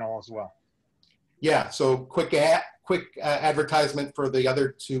judging panel as well. Yeah, so quick advertisement for the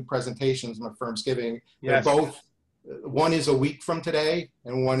other two presentations my firm's giving. Yes. They're both, one is a week from today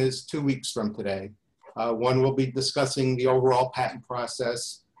and one is 2 weeks from today. One will be discussing the overall patent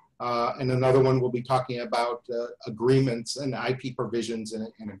process, and another one will be talking about agreements and IP provisions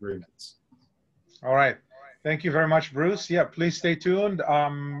in agreements. All right. Thank you very much, Bruce. Yeah, please stay tuned.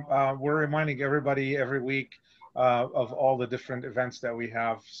 We're reminding everybody every week of all the different events that we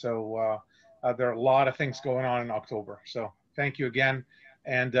have. So there are a lot of things going on in October. So thank you again.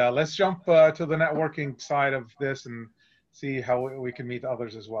 And let's jump to the networking side of this and see how we can meet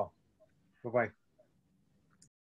others as well. Bye-bye.